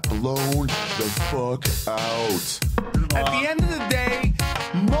 They got blown the fuck out. At the end of the day,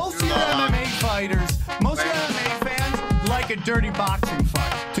 most of your MMA fighters, most of your MMA fans like a dirty boxing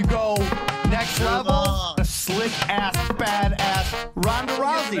fight. To go next level, a slick ass, badass Ronda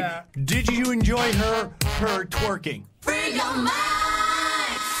Rousey. Did you enjoy her twerking? Free your mind.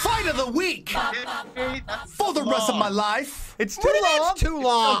 Fight of the week for the rest of my life. It's too long. It's too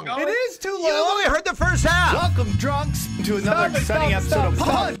long. It is too long. You only heard the first half. Welcome, drunks, to another exciting episode of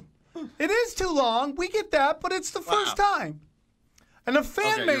Punch. Stop. It is too long. We get that, but it's the first time. And a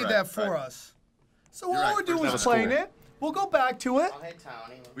fan Okay, made you're that right, for us. So You're all right. we're doing That is was playing cool. it. We'll go back to it.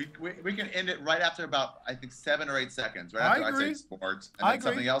 We can end it right after about, I think, 7 or 8 seconds. Right I after agree. I say sports. And I then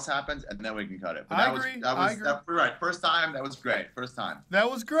something agree. else happens, and then we can cut it. But I that agree. was, that I was, agree. that, we're right. First time, that was great. First time. That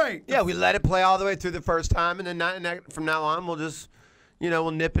was great. Yeah, we let it play all the way through the first time, and then from now on, we'll just, we'll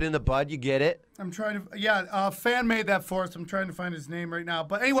nip it in the bud. You get it? I'm trying to, a fan made that for us. I'm trying to find his name right now.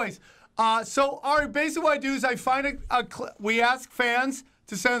 But anyways, so Ari, basically what I do is I find we ask fans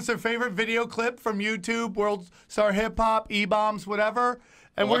to send us their favorite video clip from YouTube, World Star Hip Hop, E-Bombs, whatever,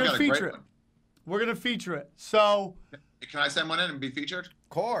 and we're going to feature it. We're going to feature it. So, can I send one in and be featured? Of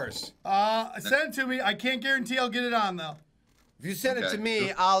course. Send it to me. I can't guarantee I'll get it on, though. If you send it Okay. to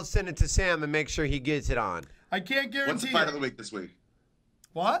me, I'll send it to Sam and make sure he gets it on. I can't guarantee What's the fight of the week this week?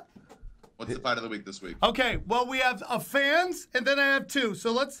 What? What's the fight of the week this week? Okay, well, we have fans, and then I have 2.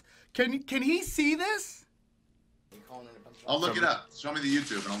 So can he see this? I'll look it up. Show me the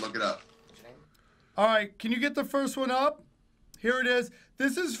YouTube, and I'll look it up. All right, can you get the first one up? Here it is.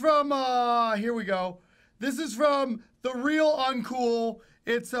 This is from, here we go. This is from The Real Uncool.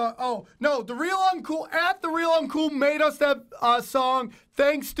 It's, The Real Uncool, at The Real Uncool made us that song.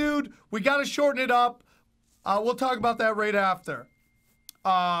 Thanks, dude. We got to shorten it up. We'll talk about that right after.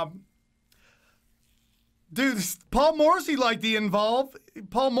 Dude, Paul Morrissey liked the Involve.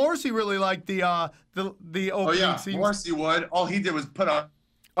 Paul Morrissey really liked the opening Oh, yeah. scene. Morrissey would. All he did was put a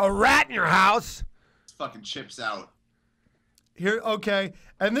rat in your house. Fucking chips out. Here, okay.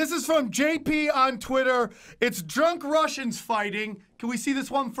 And this is from JP on Twitter. It's drunk Russians fighting. Can we see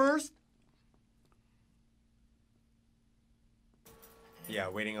this one first? Yeah,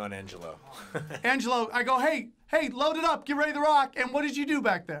 waiting on Angelo. Angelo, I go, hey, load it up. Get ready to rock. And what did you do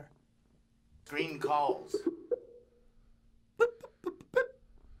back there? Green calls.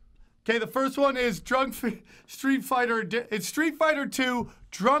 Okay, the first one is Street Fighter. It's Street Fighter 2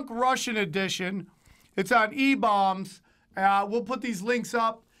 Drunk Russian Edition. It's on E-Bombs. We'll put these links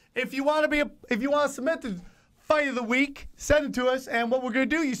up. If you want to submit the fight of the week, send it to us. And what we're gonna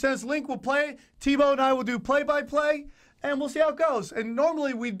do, you send us a link, we'll play it. Tebow and I will do play-by-play, and we'll see how it goes. And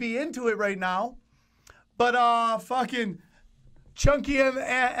normally we'd be into it right now, but fucking Chunky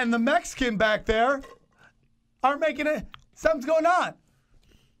and the Mexican back there aren't making it. Something's going on.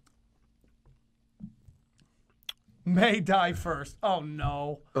 May die first. Oh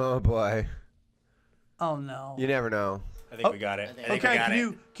no. Oh boy. Oh no. You never know. I think we got it. Okay,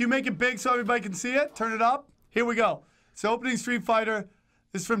 can you make it big so everybody can see it? Turn it up. Here we go. It's opening Street Fighter.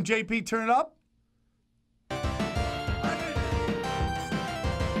 This is from JP. Turn it up.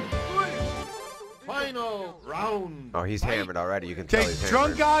 Final round. Oh, he's hammered already. You can tell Okay, he's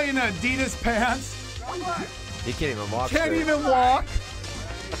drunk hammered. guy in Adidas pants. He can't even walk. Can't straight. even walk.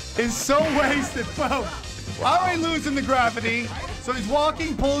 Is so wasted. Boom. Already losing the gravity. So he's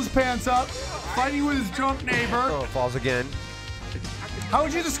walking, pull his pants up. fighting with his drunk neighbor. Oh, falls again. How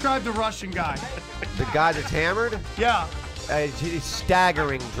would you describe the Russian guy? The guy that's hammered? Yeah. He's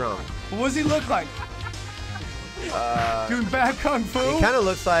staggering drunk. What does he look like? Doing bad kung fu? He kind of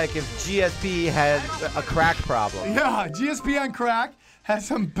looks like if GSP had a crack problem. Yeah, GSP on crack, has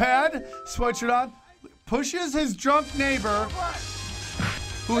some bad sweatshirt on, pushes his drunk neighbor,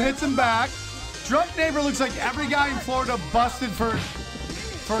 who hits him back. Drunk neighbor looks like every guy in Florida busted for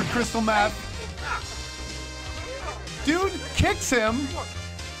crystal meth. Dude kicks him.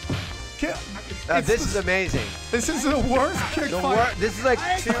 This is amazing. This is the worst kick fight. This is like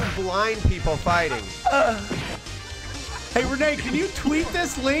two blind people fighting. Hey, Renee, can you tweet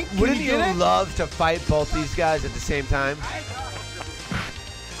this link? Wouldn't you love to fight both these guys at the same time?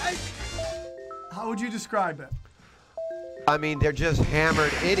 How would you describe it? I mean, they're just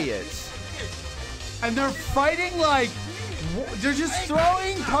hammered idiots. And they're fighting like, they're just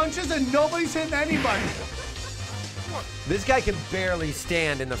throwing punches and nobody's hitting anybody. This guy can barely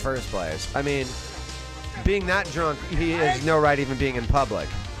stand in the first place. I mean, being that drunk, he has no right even being in public.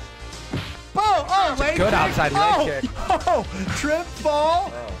 Oh, leg good kick. outside leg kick. Oh, trip, fall.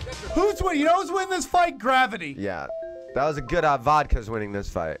 Who's winning? You know who's winning this fight? Gravity. Yeah, that was a good vodka's winning this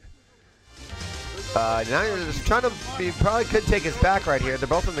fight. Now you're just trying to, he probably could take his back right here. They're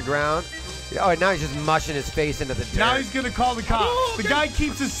both on the ground. Oh, now he's just mushing his face into the dirt. Now he's going to call the cops. The guy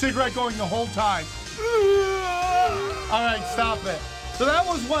keeps his cigarette going the whole time. All right, stop it. So that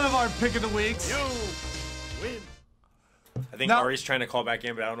was one of our pick of the weeks. You win. I think Now- Ari's trying to call back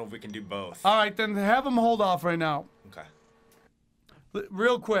in, but I don't know if we can do both. All right, then have him hold off right now. Okay.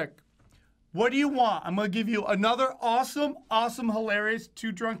 Real quick. What do you want? I'm going to give you another awesome, hilarious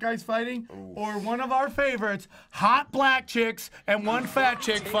two drunk guys fighting, or one of our favorites, hot black chicks and one fat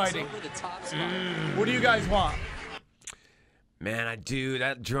chick fighting. What do you guys want? Man,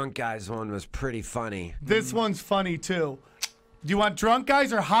 that drunk guy's one was pretty funny. This one's funny, too. Do you want drunk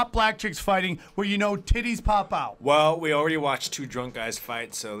guys or hot black chicks fighting where you know titties pop out? Well, we already watched two drunk guys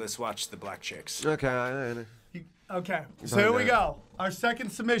fight, so let's watch the black chicks. Okay. Okay, so here we go. Our second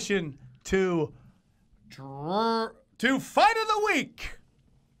submission to fight of the week.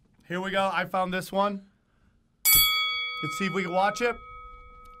 Here we go. I found this one. Let's see if we can watch it.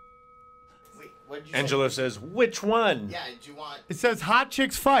 Wait, what did you Angelo say? says, which one? Yeah, do you want... It says hot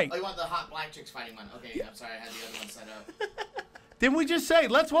chicks fight. Oh, you want the hot black chicks fighting one. Okay, I'm sorry, I had the other one set up. Didn't we just say,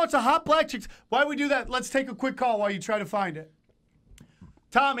 let's watch the hot black chicks? Why we do that? Let's take a quick call while you try to find it.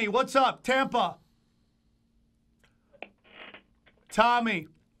 Tommy, what's up? Tampa. Tommy.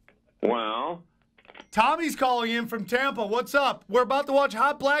 Well? Tommy's calling in from Tampa. What's up? We're about to watch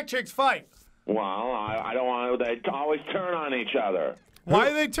hot black chicks fight. Well, I don't want to. They always turn on each other. Why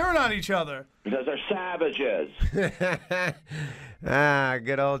do they turn on each other? Because they're savages.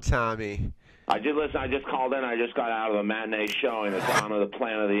 Good old Tommy. I did listen. I just called in. I just got out of a matinee showing that's on the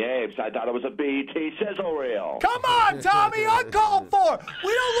Planet of the Apes. I thought it was a BET sizzle reel. Come on, Tommy. Uncalled for.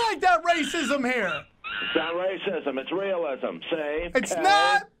 We don't like that racism here. It's not racism. It's realism. See? It's Okay?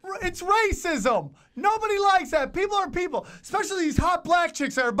 not. It's racism. Nobody likes that. People are people, especially these hot black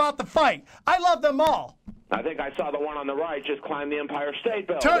chicks that are about to fight. I love them all. I think I saw the one on the right just climb the Empire State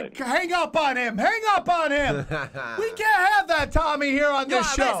Building. Hang up on him. Hang up on him. We can't have that, Tommy, here on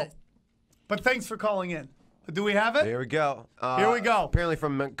this show. But thanks for calling in. Do we have it? Here we go. Here we go. Apparently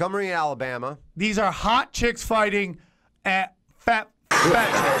from Montgomery, Alabama. These are hot chicks fighting at fat chicks.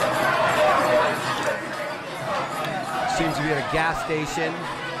 Seems to be at a gas station.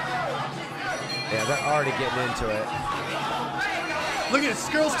 Yeah, they're already getting into it. Look at this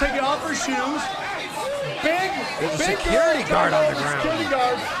girl's taking off her shoes. There's a big security guard on the ground. Security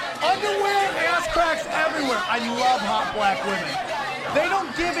guard. Underwear, ass cracks everywhere. I love hot black women. They don't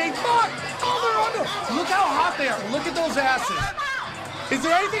give a fuck. Oh, they're under. Look how hot they are. Look at those asses. Is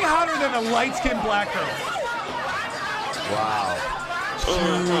there anything hotter than a light-skinned black girl? Wow.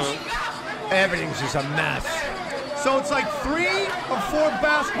 Everything's just a mess. So it's like 3 or 4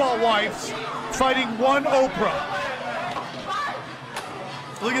 basketball wives fighting one Oprah.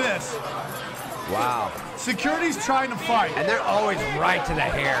 Look at this. Wow. Security's trying to fight. And they're always right to the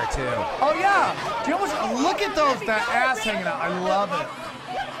hair, too. Oh, yeah. Do you know what? Look at those, that ass hanging out. I love it.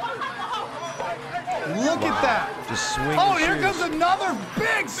 Look at that. Just swing. Oh, here comes another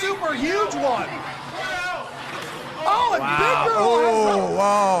big, super huge one. Oh, and big girl has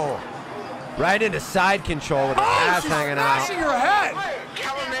whoa. Right into side control with her ass hanging out. smashing her head.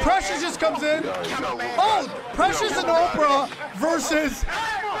 Precious just comes in. Oh, Precious and Oprah versus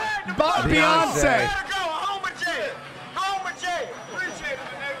Beyonce.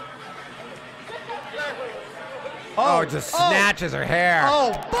 Oh, just snatches her hair.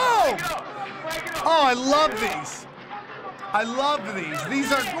 Oh, boom! Oh, I love these. I love these.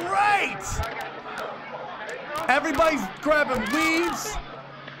 These are great. Everybody's grabbing weaves.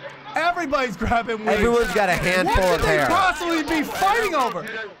 Everybody's grabbing weaves. Everyone's got a handful what of hair. What could they possibly be fighting over?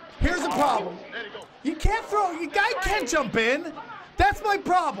 Here's the problem. You can't throw. You guy can't jump in. That's my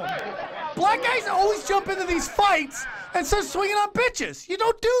problem. Black guys always jump into these fights and start swinging on bitches. You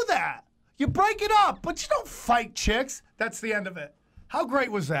don't do that. You break it up, but you don't fight chicks. That's the end of it. How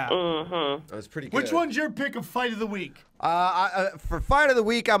great was that? That was pretty good. Which one's your pick of fight of the week? For fight of the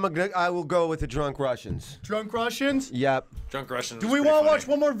week, I will go with the Drunk Russians. Drunk Russians? Yep. Drunk Russians. Do we want to watch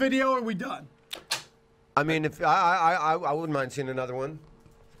one more video or are we done? I mean, if I wouldn't mind seeing another one.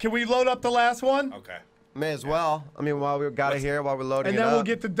 Can we load up the last one? Okay. May as well. I mean, while we've got it here, while we're loading and it up. then we'll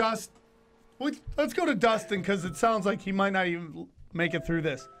get to Dust. Let's go to Dustin because it sounds like he might not even make it through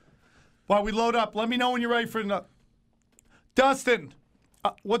this. While we load up, let me know when you're ready for the... Dustin,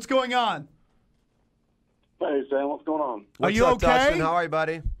 what's going on? Hey, Sam, what's going on? Are you up, okay? Dustin? How are you,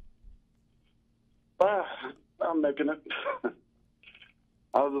 buddy? I'm making it.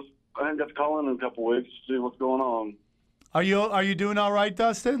 I didn't get to call in a couple weeks to see what's going on. Are you doing all right,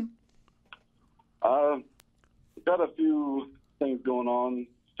 Dustin? Got a few things going on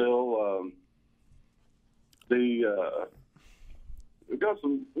still. We got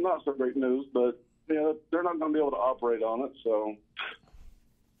some not so great news, but they're not going to be able to operate on it. So,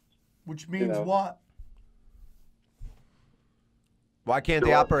 which means what? Why can't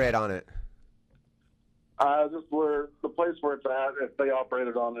they operate on it? Just where the place where it's at, if they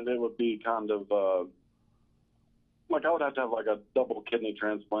operated on it, it would be kind of like I would have to have like a double kidney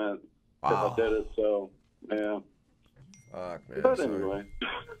transplant if I did it. So, yeah. Fuck, man. But anyway.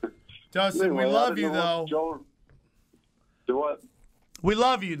 Dustin, we love you, though. Do what? We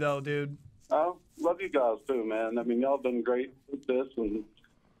love you, though, dude. I love you guys, too, man. I mean, y'all been great with this and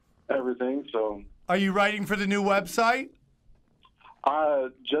everything, so. Are you writing for the new website? I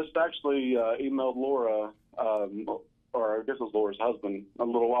just actually emailed Laura, or I guess it was Laura's husband, a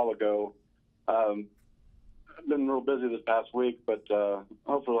little while ago. I've been real busy this past week, but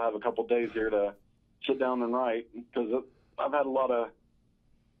hopefully we'll have a couple days here to sit down and write, because I've had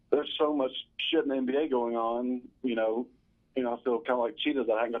there's so much shit in the NBA going on, I feel kind of like cheated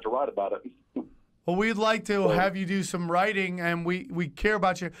that I haven't got to write about it. Well, we'd like to have you do some writing, and we care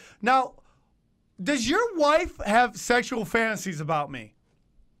about you. Now, does your wife have sexual fantasies about me?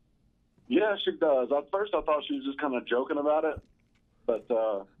 Yeah, she does. At first, I thought she was just kind of joking about it, but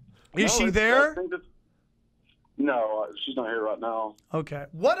is she there? No, she's not here right now. Okay.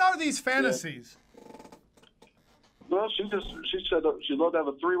 What are these fantasies? Well, she said she'd love to have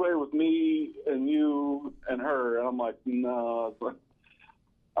a three-way with me and you and her, and I'm like, no.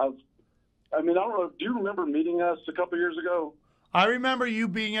 I don't know. Do you remember meeting us a couple years ago? I remember you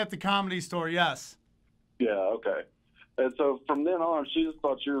being at the Comedy Store, yes. Yeah, okay. And so from then on, she just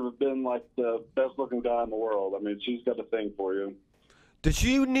thought you have been like the best-looking guy in the world. I mean, she's got a thing for you. Does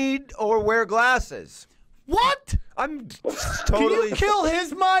you need or wear glasses? What? I'm Can totally... you kill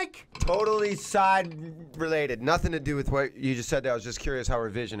his mic? Totally side related. Nothing to do with what you just said there. I was just curious how her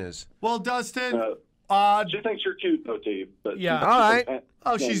vision is. Well, Dustin... she thinks you're cute, though, T. But yeah. All right.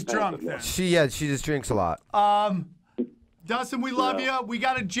 She's drunk then. She just drinks a lot. Dustin, we love you. We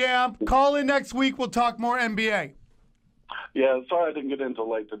got to jam. Call in next week. We'll talk more NBA. Yeah, sorry I didn't get in until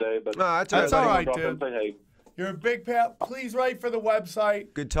late today. But no, that's all right, dude. Say hey. You're a big pal. Please write for the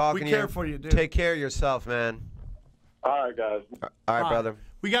website. Good talking to you. We care for you, dude. Take care of yourself, man. All right, guys. All right, brother.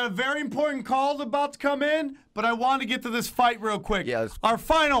 We got a very important call about to come in, but I want to get to this fight real quick. Yeah, our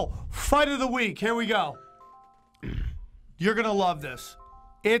final fight of the week. Here we go. You're going to love this.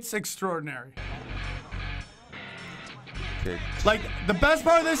 It's extraordinary. Okay. Like, the best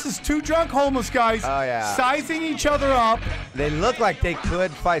part of this is two drunk homeless guys sizing each other up. They look like they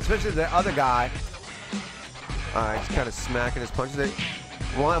could fight, especially the other guy. All right, he's kind of smacking his punches.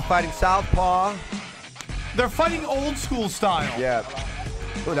 One fighting southpaw. They're fighting old school style. Yeah.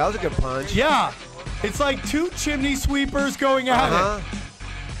 Oh, that was a good punch. Yeah. It's like two chimney sweepers going at it.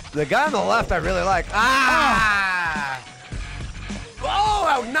 The guy on the left I really like.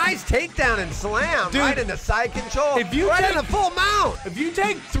 Oh, a nice takedown and slam. Dude, right into side control. If you right in a full mount. If you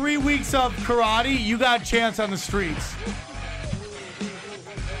take 3 weeks of karate, you got a chance on the streets.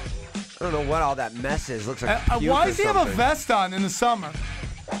 I don't know what all that mess is. Looks like why does he have a vest on in the summer?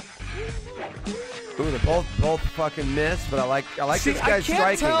 Ooh, they both fucking miss, but I like this guy's striking.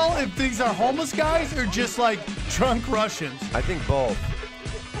 I can't tell if these are homeless guys or just like drunk Russians. I think both.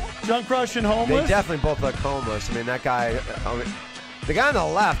 Drunk Russian homeless? They definitely both look homeless. I mean, that guy, the guy on the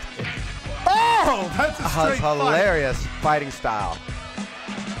left. Oh, that's a straight hilarious fighting style.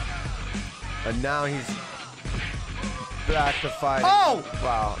 And now he's back to fighting. Oh!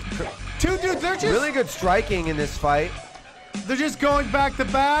 Wow. Two dudes, they're just really good striking in this fight. They're just going back to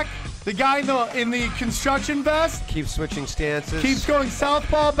back. The guy in the construction vest keeps switching stances. Keeps going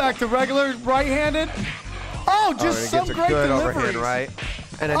southpaw back to regular right-handed. Oh, just some gets a great good deliveries. overhand right.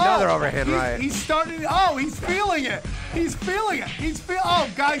 And another overhand right. He's starting. Oh, he's feeling it. He's feeling it. Oh,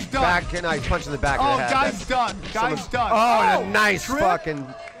 guy's done. Back, no, he's punching the back of the head. Guy's done. Guy's done. Oh, and a nice trip. fucking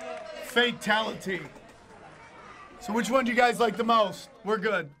Fatality. So which one do you guys like the most? We're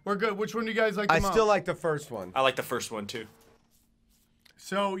good. We're good. Which one do you guys like the most? I still like the first one. I like the first one, too.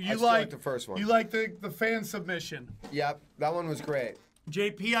 So you like the first one. You like the fan submission. Yep, that one was great.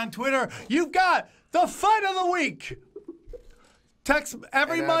 JP on Twitter, you've got the fight of the week. Text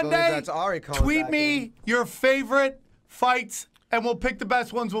every Monday. That's Ari calling tweet back me your favorite fights, and we'll pick the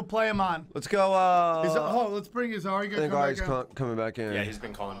best ones. We'll play them on. Let's go. Let's bring his Ari. I think Ari's coming back in. Yeah, he's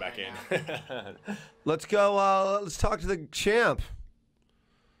been calling back in. Let's go. Let's talk to the champ.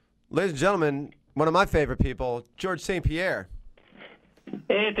 Ladies and gentlemen, one of my favorite people, George St. Pierre.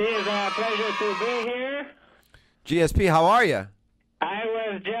 It is a pleasure to be here. GSP, how are you? I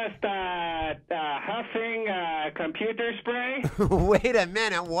was just huffing computer spray. Wait a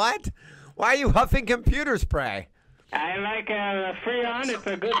minute, what? Why are you huffing computer spray? I like Freon. It's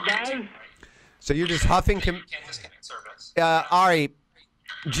a good buzz. So you're just huffing Ari,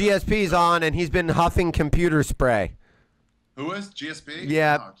 GSP's on, and he's been huffing computer spray. Who is GSP?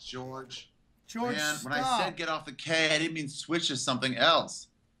 Yeah. Oh, George. George, man, when stop. I said get off the K, I didn't mean switch to something else.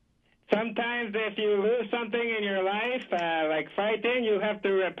 Sometimes if you lose something in your life, like fighting, you have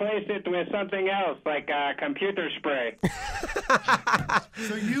to replace it with something else, like computer spray.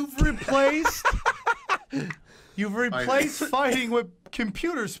 So you've replaced fighting with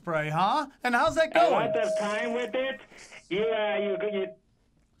computer spray, huh? And how's that going? A lot of time with it. You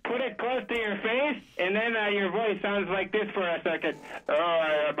put it close to your face, and then your voice sounds like this for a second. Oh,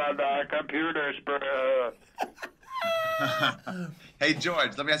 I am on the computer spray. Hey,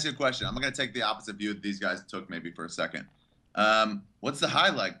 George, let me ask you a question. I'm going to take the opposite view that these guys took maybe for a second. What's the high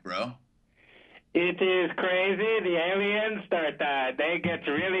like, bro? It is crazy. The aliens they get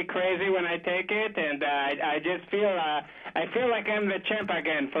really crazy when I take it, and I just feel like I'm the champ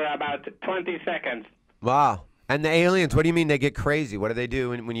again for about 20 seconds. Wow. And the aliens, what do you mean they get crazy? What do they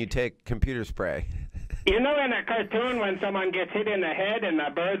do when you take computer spray? You know in a cartoon when someone gets hit in the head and the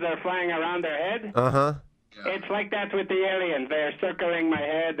birds are flying around their head? Uh-huh. Yeah. It's like that with the aliens. They are circling my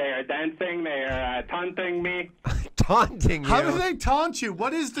head. They are dancing. They are taunting me. Taunting you? How do they taunt you?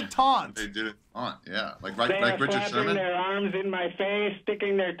 What is the taunt? They did it on, yeah. Like They are Richard slapping Sherman? their arms in my face,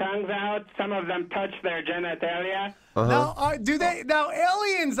 sticking their tongues out. Some of them touch their genitalia. Uh-huh. Now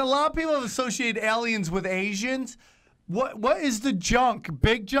aliens, a lot of people have associated aliens with Asians. What is the junk?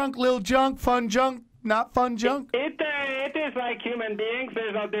 Big junk, little junk, fun junk, not fun junk? It is like human beings.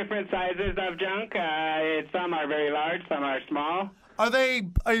 There's all different sizes of junk. Some are very large, some are small.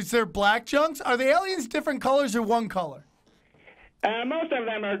 Is there black junks? Are the aliens different colors or one color? Most of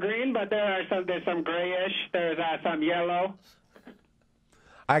them are green, but there's some grayish. There's some yellow.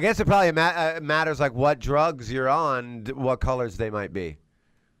 I guess it probably matters like what drugs you're on, what colors they might be.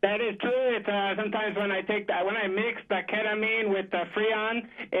 That is true. It's sometimes when I mix the ketamine with the Freon,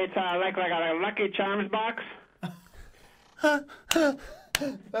 it's like a Lucky Charms box.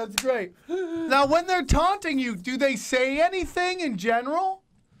 That's great. Now, when they're taunting you, do they say anything in general?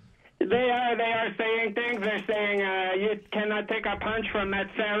 They are saying things. They're saying you cannot take a punch from that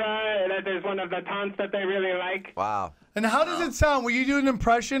Sarah. That is one of the taunts that they really like. Wow. And how does it sound? Will you do an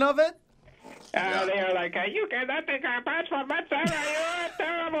impression of it? They are like, you cannot take a punch from that Sarah. You're a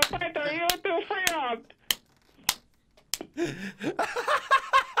terrible fighter. You too Freon.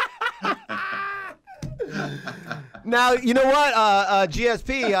 Now, you know what,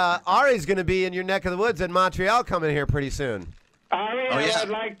 GSP, Ari's going to be in your neck of the woods in Montreal coming here pretty soon. Ari, I would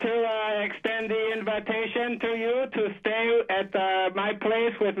like to extend the invitation to you to stay at my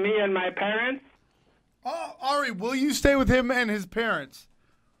place with me and my parents. Oh, Ari, will you stay with him and his parents?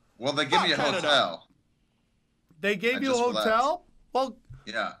 Well, they give me a hotel. They gave you a hotel? Well,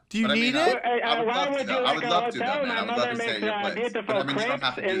 yeah. Do you need it? Why would you like a hotel? My mother makes beautiful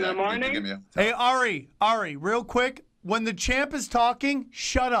crepes in the morning. Hey, Ari, real quick. When the champ is talking,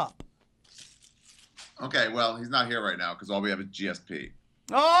 shut up. Okay, well, he's not here right now because all we have is GSP.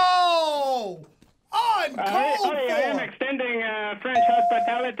 Oh! I am extending French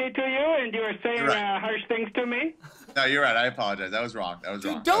hospitality to you, and you are saying harsh things to me. No, you're right. I apologize. That was wrong.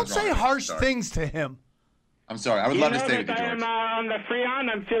 Dude, don't say harsh things to him. I'm sorry. I would love to stay with you, George. I'm on the Freon.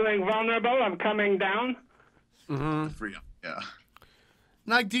 I'm feeling vulnerable. I'm coming down. Mm-hmm. Freon, yeah.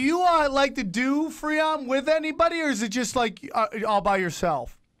 Like, do you like to do Freon with anybody, or is it just like all by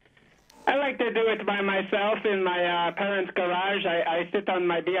yourself? I like to do it by myself in my parents' garage. I sit on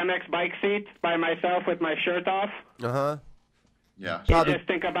my BMX bike seat by myself with my shirt off. Uh-huh. Yeah. You just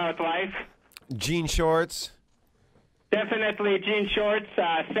think about life. Jean shorts. Definitely jean shorts,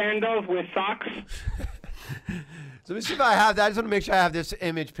 sandals with socks. So let me see if I have that. I just want to make sure I have this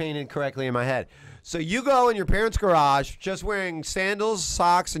image painted correctly in my head. So you go in your parents' garage just wearing sandals,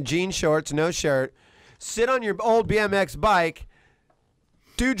 socks, and jean shorts, no shirt, sit on your old BMX bike,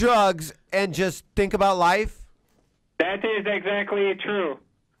 do drugs, and just think about life? That is exactly true.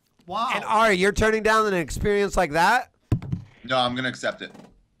 Wow. And Ari, you're turning down an experience like that? No, I'm going to accept it.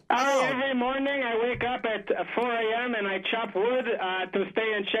 Every morning I wake up at 4 a.m. and I chop wood to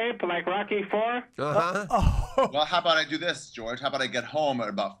stay in shape like Rocky IV. Uh-huh. Well, how about I do this, George? How about I get home at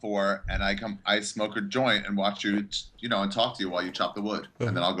about 4 and I smoke a joint and watch you, and talk to you while you chop the wood,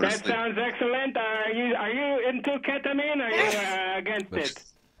 and then I'll go to sleep. That sounds excellent. Are you into ketamine? Or are you against it?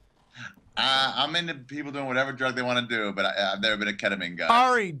 I'm into people doing whatever drug they want to do, but I've never been a ketamine guy.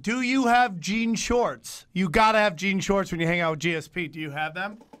 Ari, do you have jean shorts? You got to have jean shorts when you hang out with GSP. Do you have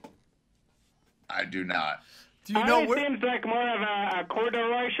them? I do not. Do you know Ari seems like more of a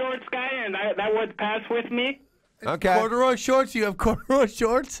corduroy shorts guy, and that would pass with me. Okay. Corduroy shorts? You have corduroy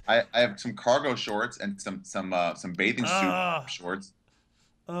shorts? I have some cargo shorts and some bathing suit shorts.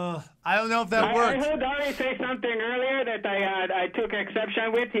 I don't know if that works. I heard Ari say something earlier that I took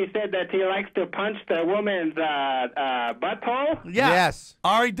exception with. He said that he likes to punch the woman's butthole. Yeah. Yes.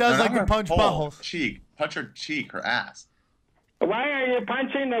 Ari does like to punch buttholes. Cheek. Punch her cheek, her ass. Why are you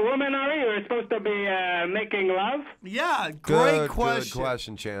punching the woman, Ari? You're supposed to be making love? Yeah, great question. Good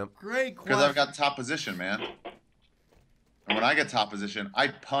question, champ. Great question. Because I've got top position, man. And when I get top position, I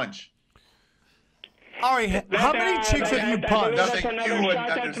punch. Ari, how many chicks have you punched? That's another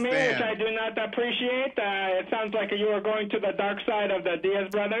shot at me, which I do not appreciate. It sounds like you were going to the dark side of the Diaz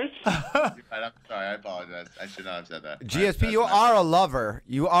brothers. I'm sorry, I apologize. I should not have said that. GSP, you are a lover.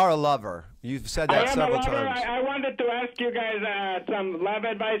 You are a lover. You've said that several times. I wanted to ask you guys some love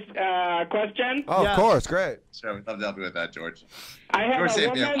advice question. Oh, of course. Great. Sure, we'd love to help you with that, George. I have George, a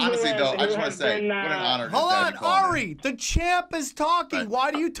woman honestly, though, I just want to say, been, what an honor. Hold on, Ari. The champ is talking.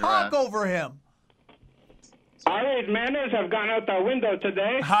 Why do you talk over him? Ari's manners have gone out the window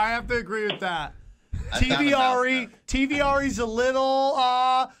today. I have to agree with that. TV Ari's a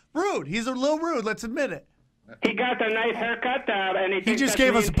little rude. He's a little rude. Let's admit it. He got a nice haircut, and he just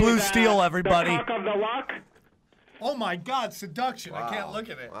gave us Blue Steel, everybody. The talk of the walk. Oh my God, seduction! Wow. I can't look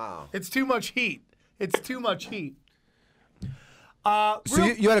at it. Wow. It's too much heat. It's too much heat. So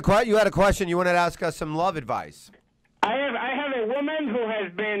you had a question. You wanted to ask us some love advice. I have a woman who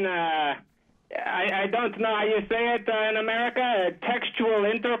has been. I don't know how you say it in America. Textual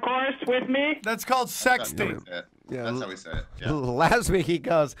intercourse with me. That's called sexting. Yeah, that's how we say it. Yeah. Last week he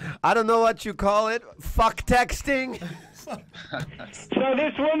goes, I don't know what you call it, fuck texting. So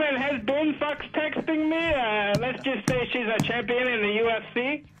this woman has been fuck texting me. Let's just say she's a champion in the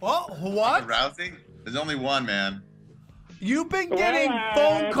UFC. Oh, what? Rousey? There's only one, man. You've been getting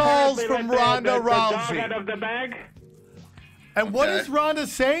phone calls from Ronda Rousey. The dog out of the bag. And what is Ronda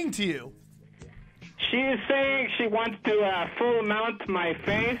saying to you? She is saying she wants to full mount my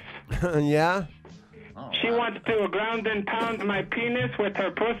face. Yeah? She wants to ground and pound my penis with her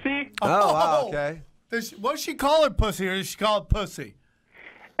pussy. Oh, wow, okay. What does she call her pussy, or does she call it pussy?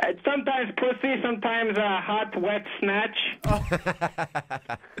 Sometimes pussy, sometimes a hot, wet snatch.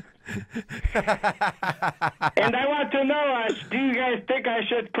 And I want to know, do you guys think I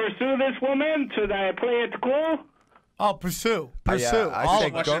should pursue this woman? Should I play it cool? Oh, pursue. I say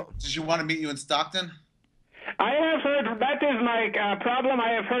go. Does she want to meet you in Stockton? I have heard, that is my problem. I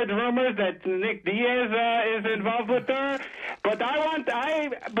have heard rumors that Nick Diaz is involved with her. But I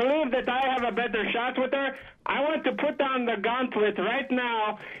believe that I have a better shot with her. I want to put down the gauntlet right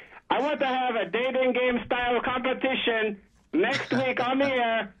now. I want to have a dating game style competition next week on the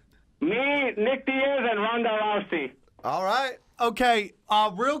air. Me, Nick Diaz, and Ronda Rousey. All right. Okay,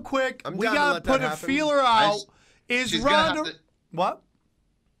 real quick, we got to put a feeler out. Is She's Ronda... What?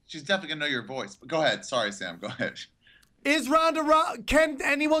 She's definitely going to know your voice. But go ahead. Sorry, Sam. Go ahead. Is Can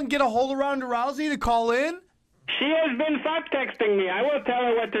anyone get a hold of Ronda Rousey to call in? She has been fuck texting me. I will tell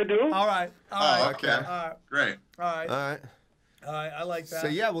her what to do. All right. Okay. Great. All right. All right. I like that. So,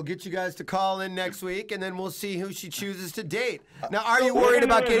 yeah, we'll get you guys to call in next week, and then we'll see who she chooses to date. Now, are you worried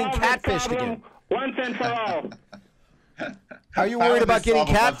about getting catfished again? Once and for all. Are you worried about getting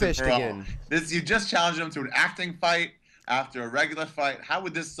catfished again? You just challenged him to an acting fight after a regular fight. How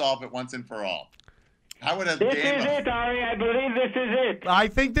would this solve it once and for all? How would a This game is of... it, Ari. I believe this is it. I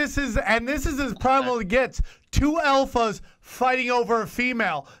think this is as primal as it gets. Two alphas fighting over a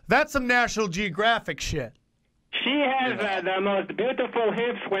female. That's some National Geographic shit. She has the most beautiful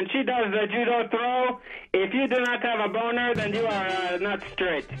hips. When she does the judo throw, if you do not have a boner, then you are not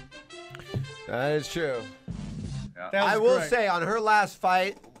straight. That is true. That was I will great. say, on her last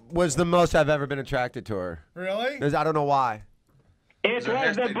fight was the most I've ever been attracted to her. Really? I don't know why. It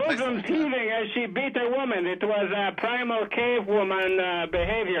was the bosoms heaving as she beat a woman. It was primal cave woman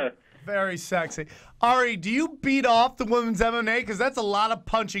behavior. Very sexy. Ari, do you beat off the women's MMA? Because that's a lot of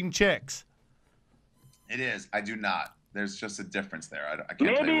punching chicks. It is. I do not. There's just a difference there. I can't tell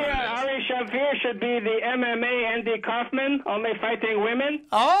you Maybe what it is. Ari Shaffir should be the MMA Andy Kaufman, only fighting women.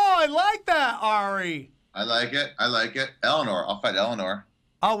 Oh, I like that, Ari. I like it. I like it. Eleanor. I'll fight Eleanor.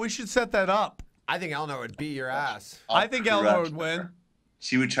 Oh, we should set that up. I think Eleanor would beat your ass. I think Eleanor would win.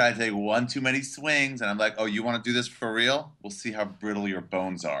 She would try to take one too many swings, and I'm like, oh, you want to do this for real? We'll see how brittle your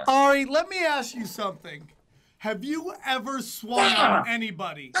bones are. Ari, let me ask you something. Have you ever swung on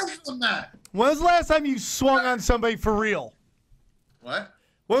anybody? When was the last time you swung on somebody for real? What?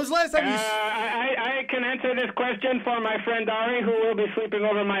 When was the last time you... I can answer this question for my friend Ari, who will be sleeping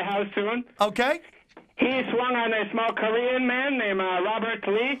over my house soon. Okay. He swung on a small Korean man named Robert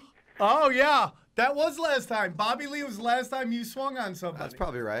Lee. Oh, yeah. That was last time. Bobby Lee was the last time you swung on somebody. That's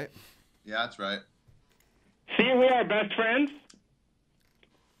probably right. Yeah, that's right. See, we are best friends.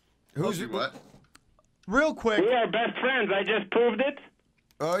 Who's what? Real quick. We are best friends. I just proved it.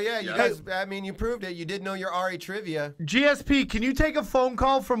 Oh, yeah. You guys, I mean, you proved it. You did know your Ari trivia. GSP, can you take a phone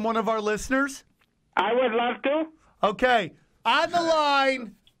call from one of our listeners? I would love to. Okay. On the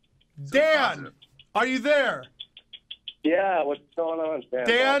line, Dan. Are you there? Yeah, what's going on, Dan?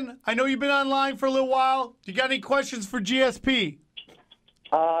 Dan, I know you've been online for a little while. Do you got any questions for GSP?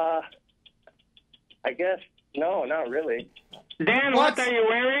 I guess, no, not really. Dan, what are you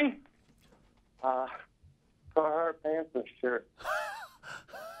wearing? Carhartt pants and shirt.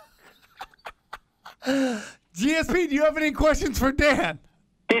 GSP, do you have any questions for Dan?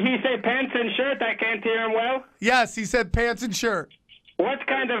 Did he say pants and shirt? I can't hear him well. Yes, he said pants and shirt. What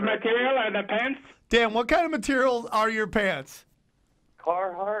kind of material are the pants? Dan, what kind of material are your pants?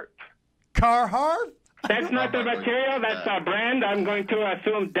 Carhartt. Carhartt? That's not the material. That's a brand. I'm going to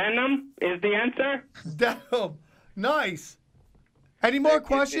assume denim is the answer. Denim. Nice. Any more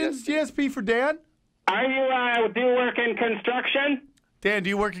questions, GSP, for Dan? Are you, do you work in construction? Dan, do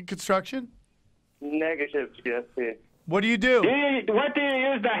you work in construction? Negative, GSP. What do you do? What do you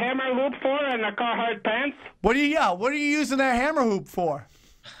use the hammer loop for in the Carhartt pants? What are you using that hammer hoop for?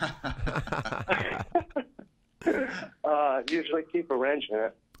 Usually keep a wrench in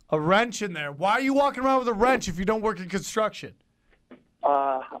it. A wrench in there. Why are you walking around with a wrench if you don't work in construction?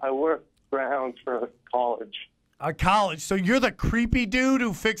 I work grounds for college. A college. So you're the creepy dude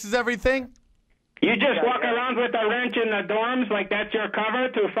who fixes everything? You just walk around with a wrench in the dorms like that's your cover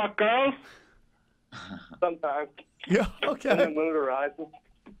to fuck girls? Sometimes. Yeah, okay. When the mood arises.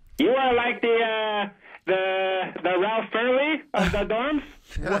 You are like the Ralph Fairley of the dorms?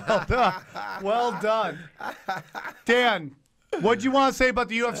 Well done. Well done. Dan, what do you want to say about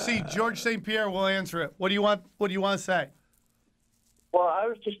the UFC? George St. Pierre will answer it. What do you want to say? Well, I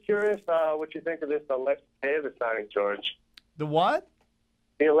was just curious what you think of this Alexis Davis signing, George. The what?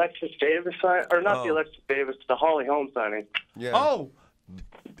 The Alexis Davis signing, or not the Alexis Davis, the Holly Holm signing. Yeah. Oh.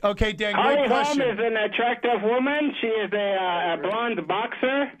 Okay, Dan, Holly great question. Holm is an attractive woman. She is a blonde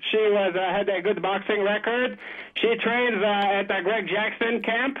boxer. She had a good boxing record. She trains at the Greg Jackson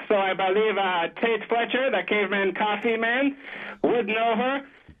camp, so I believe Tate Fletcher, the caveman coffee man, would know her.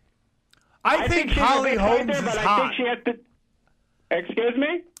 I think she's Holly a big Holmes fighter, is but hot. I think she has to... Excuse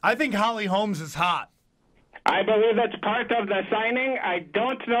me? I think Holly Holmes is hot. I believe that's part of the signing. I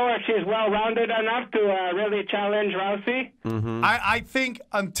don't know if she's well-rounded enough to really challenge Rousey. Mm-hmm. I think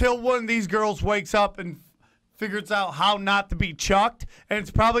until one of these girls wakes up and figures out how not to be chucked, and it's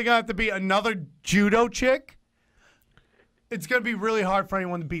probably going to have to be another judo chick, it's going to be really hard for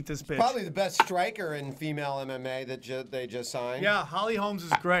anyone to beat this bitch. Probably the best striker in female MMA that they just signed. Yeah, Holly Holmes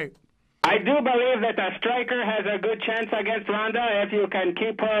is great. I do believe that a striker has a good chance against Ronda if you can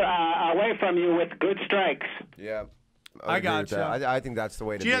keep her away from you with good strikes. Yeah. I agree with gotcha. that. I think that's the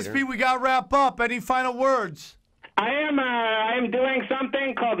way to beat her. GSP, we got to wrap up. Any final words? I am doing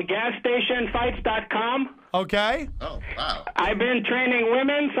something called GasStationFights.com. Okay. Oh, wow. I've been training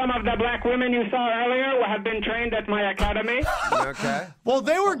women. Some of the black women you saw earlier have been trained at my academy. Okay. Well,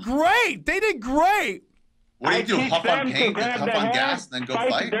 they were great. They did great. What do you do? teach Huff them on to paint, grab huff the on hair, gas, and then go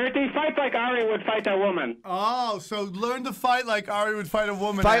fight? Dirty, fight like Ari would fight a woman. Oh, so learn to fight like Ari would fight a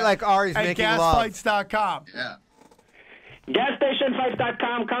woman. Fight like Ari's at making love. gasfights.com. Yeah.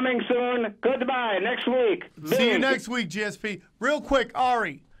 GasStationFights.com coming soon. Goodbye. Next week. See you Boom. next week, GSP. Real quick,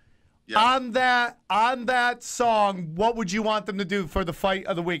 Ari. Yeah. On that song, what would you want them to do for the fight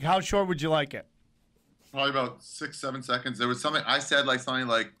of the week? How short would you like it? Probably about 6-7 seconds. There was something I said, like something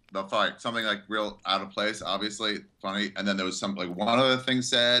like the fight, something like real out of place, obviously funny, and then there was some like one other thing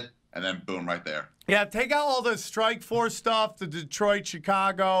said, and then boom, right there. Yeah, take out all the Strike Force stuff, the Detroit,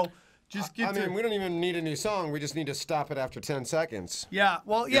 Chicago. Just get I mean, we don't even need a new song. We just need to stop it after 10 seconds. Yeah,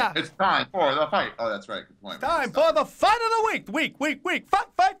 well, yeah. It's time for the fight. Oh, that's right. Good point. Time for the fight of the week. Week. Fight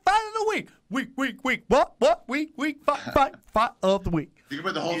of the week. Week. What? Week. Fight of the week. You can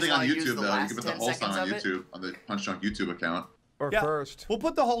put the whole You thing just on wanna use YouTube, the though. You last can put the 10 whole song seconds on of it? YouTube, on the Punch Drunk YouTube account. Or Yeah. first. We'll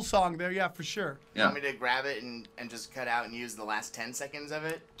put the whole song there, yeah, for sure. You want me to grab it and just cut out and use the last 10 seconds of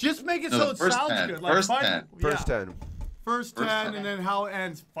it? Just make it No, so the it first sounds 10. good. First fight, 10. First yeah. 10. First 10, and then how it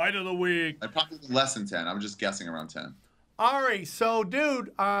ends. Fight of the week. I'd probably less than 10. I'm just guessing around 10. Ari, so,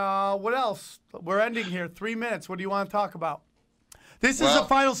 dude, what else? We're ending here. 3 minutes. What do you want to talk about? This is the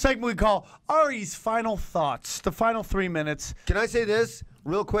final segment we call Ari's Final Thoughts. The final 3 minutes. Can I say this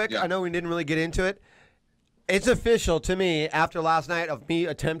real quick? Yeah. I know we didn't really get into it. It's official to me after last night of me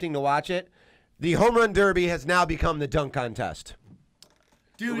attempting to watch it. The home run derby has now become the dunk contest.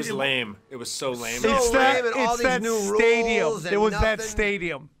 Dude, It was lame. It was so lame. So It's that, lame and all it's these that new stadium. rules and It was that nothing.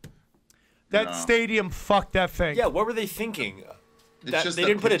 stadium. That No. stadium fucked that thing. Yeah, what were they thinking? It's just They the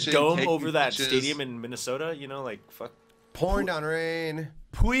didn't put a pitching, dome taking over that pitches. stadium in Minnesota, you know, like fuck. Pouring down rain.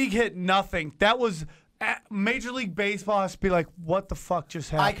 Puig hit nothing. That was Major League Baseball has to be like, what the fuck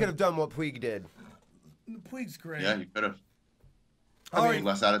just happened? I could have done what Puig did. Puig's great. Yeah, you could have. All right.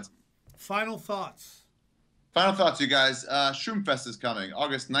 Less at it. Final thoughts. Final thoughts, you guys. Shroomfest is coming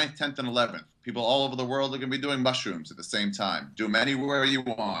August 9th, 10th, and 11th. People all over the world are going to be doing mushrooms at the same time. Do them anywhere you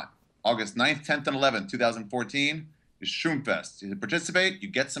want. August 9th, 10th, and 11th, 2014 is Shroomfest. You participate, you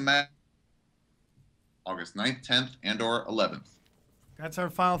get some August 9th, 10th, and or 11th. That's our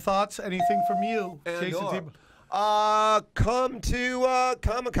final thoughts. Anything from you, Jayson Thibault? Come to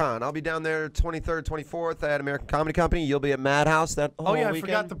Comic-Con. I'll be down there 23rd, 24th at American Comedy Company. You'll be at Madhouse that whole Oh, yeah, I weekend.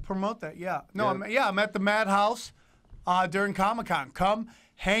 forgot to promote that. Yeah. No, Yeah. I'm at the Madhouse during Comic-Con. Come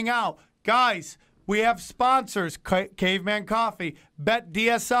hang out. Guys, we have sponsors, Caveman Coffee, Bet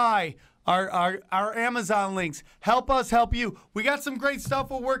DSI, our Amazon links. Help us help you. We got some great stuff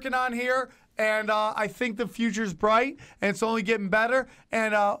we're working on here, and I think the future's bright, and it's only getting better,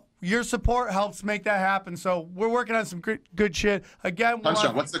 and your support helps make that happen. So we're working on some good shit. Again, Punch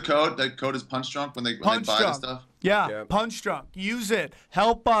Drunk. What's the code? The code is Punch Drunk when they buy the stuff? Yeah, Punch Drunk. Use it.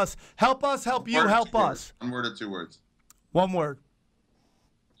 Help us. Help us help you. Help us. 1 word or 2 words? 1 word.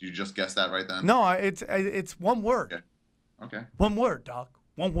 Did you just guess that right then? No, it's 1 word. Okay. 1 word, dog.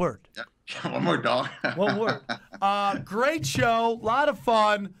 1 word. Yeah. 1 word, dog. 1 word. Great show. A lot of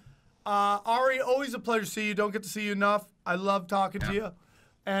fun. Ari, always a pleasure to see you. Don't get to see you enough. I love talking to you.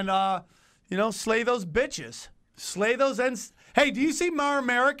 And, slay those bitches. Slay those ends. Hey, do you see Mara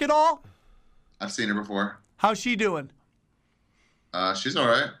Merrick at all? I've seen her before. How's she doing? She's all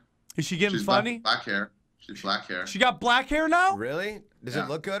right. Is she getting She's funny? Black hair. She's black hair. She got black hair now? Really? Does it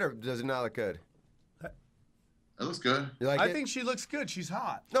look good or does it not look good? It looks good. You like I it? think she looks good. She's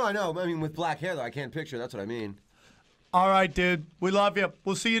hot. No, I know. I mean, with black hair, though, I can't picture. That's what I mean. All right, dude. We love you.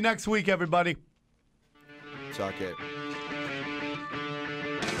 We'll see you next week, everybody. Suck it.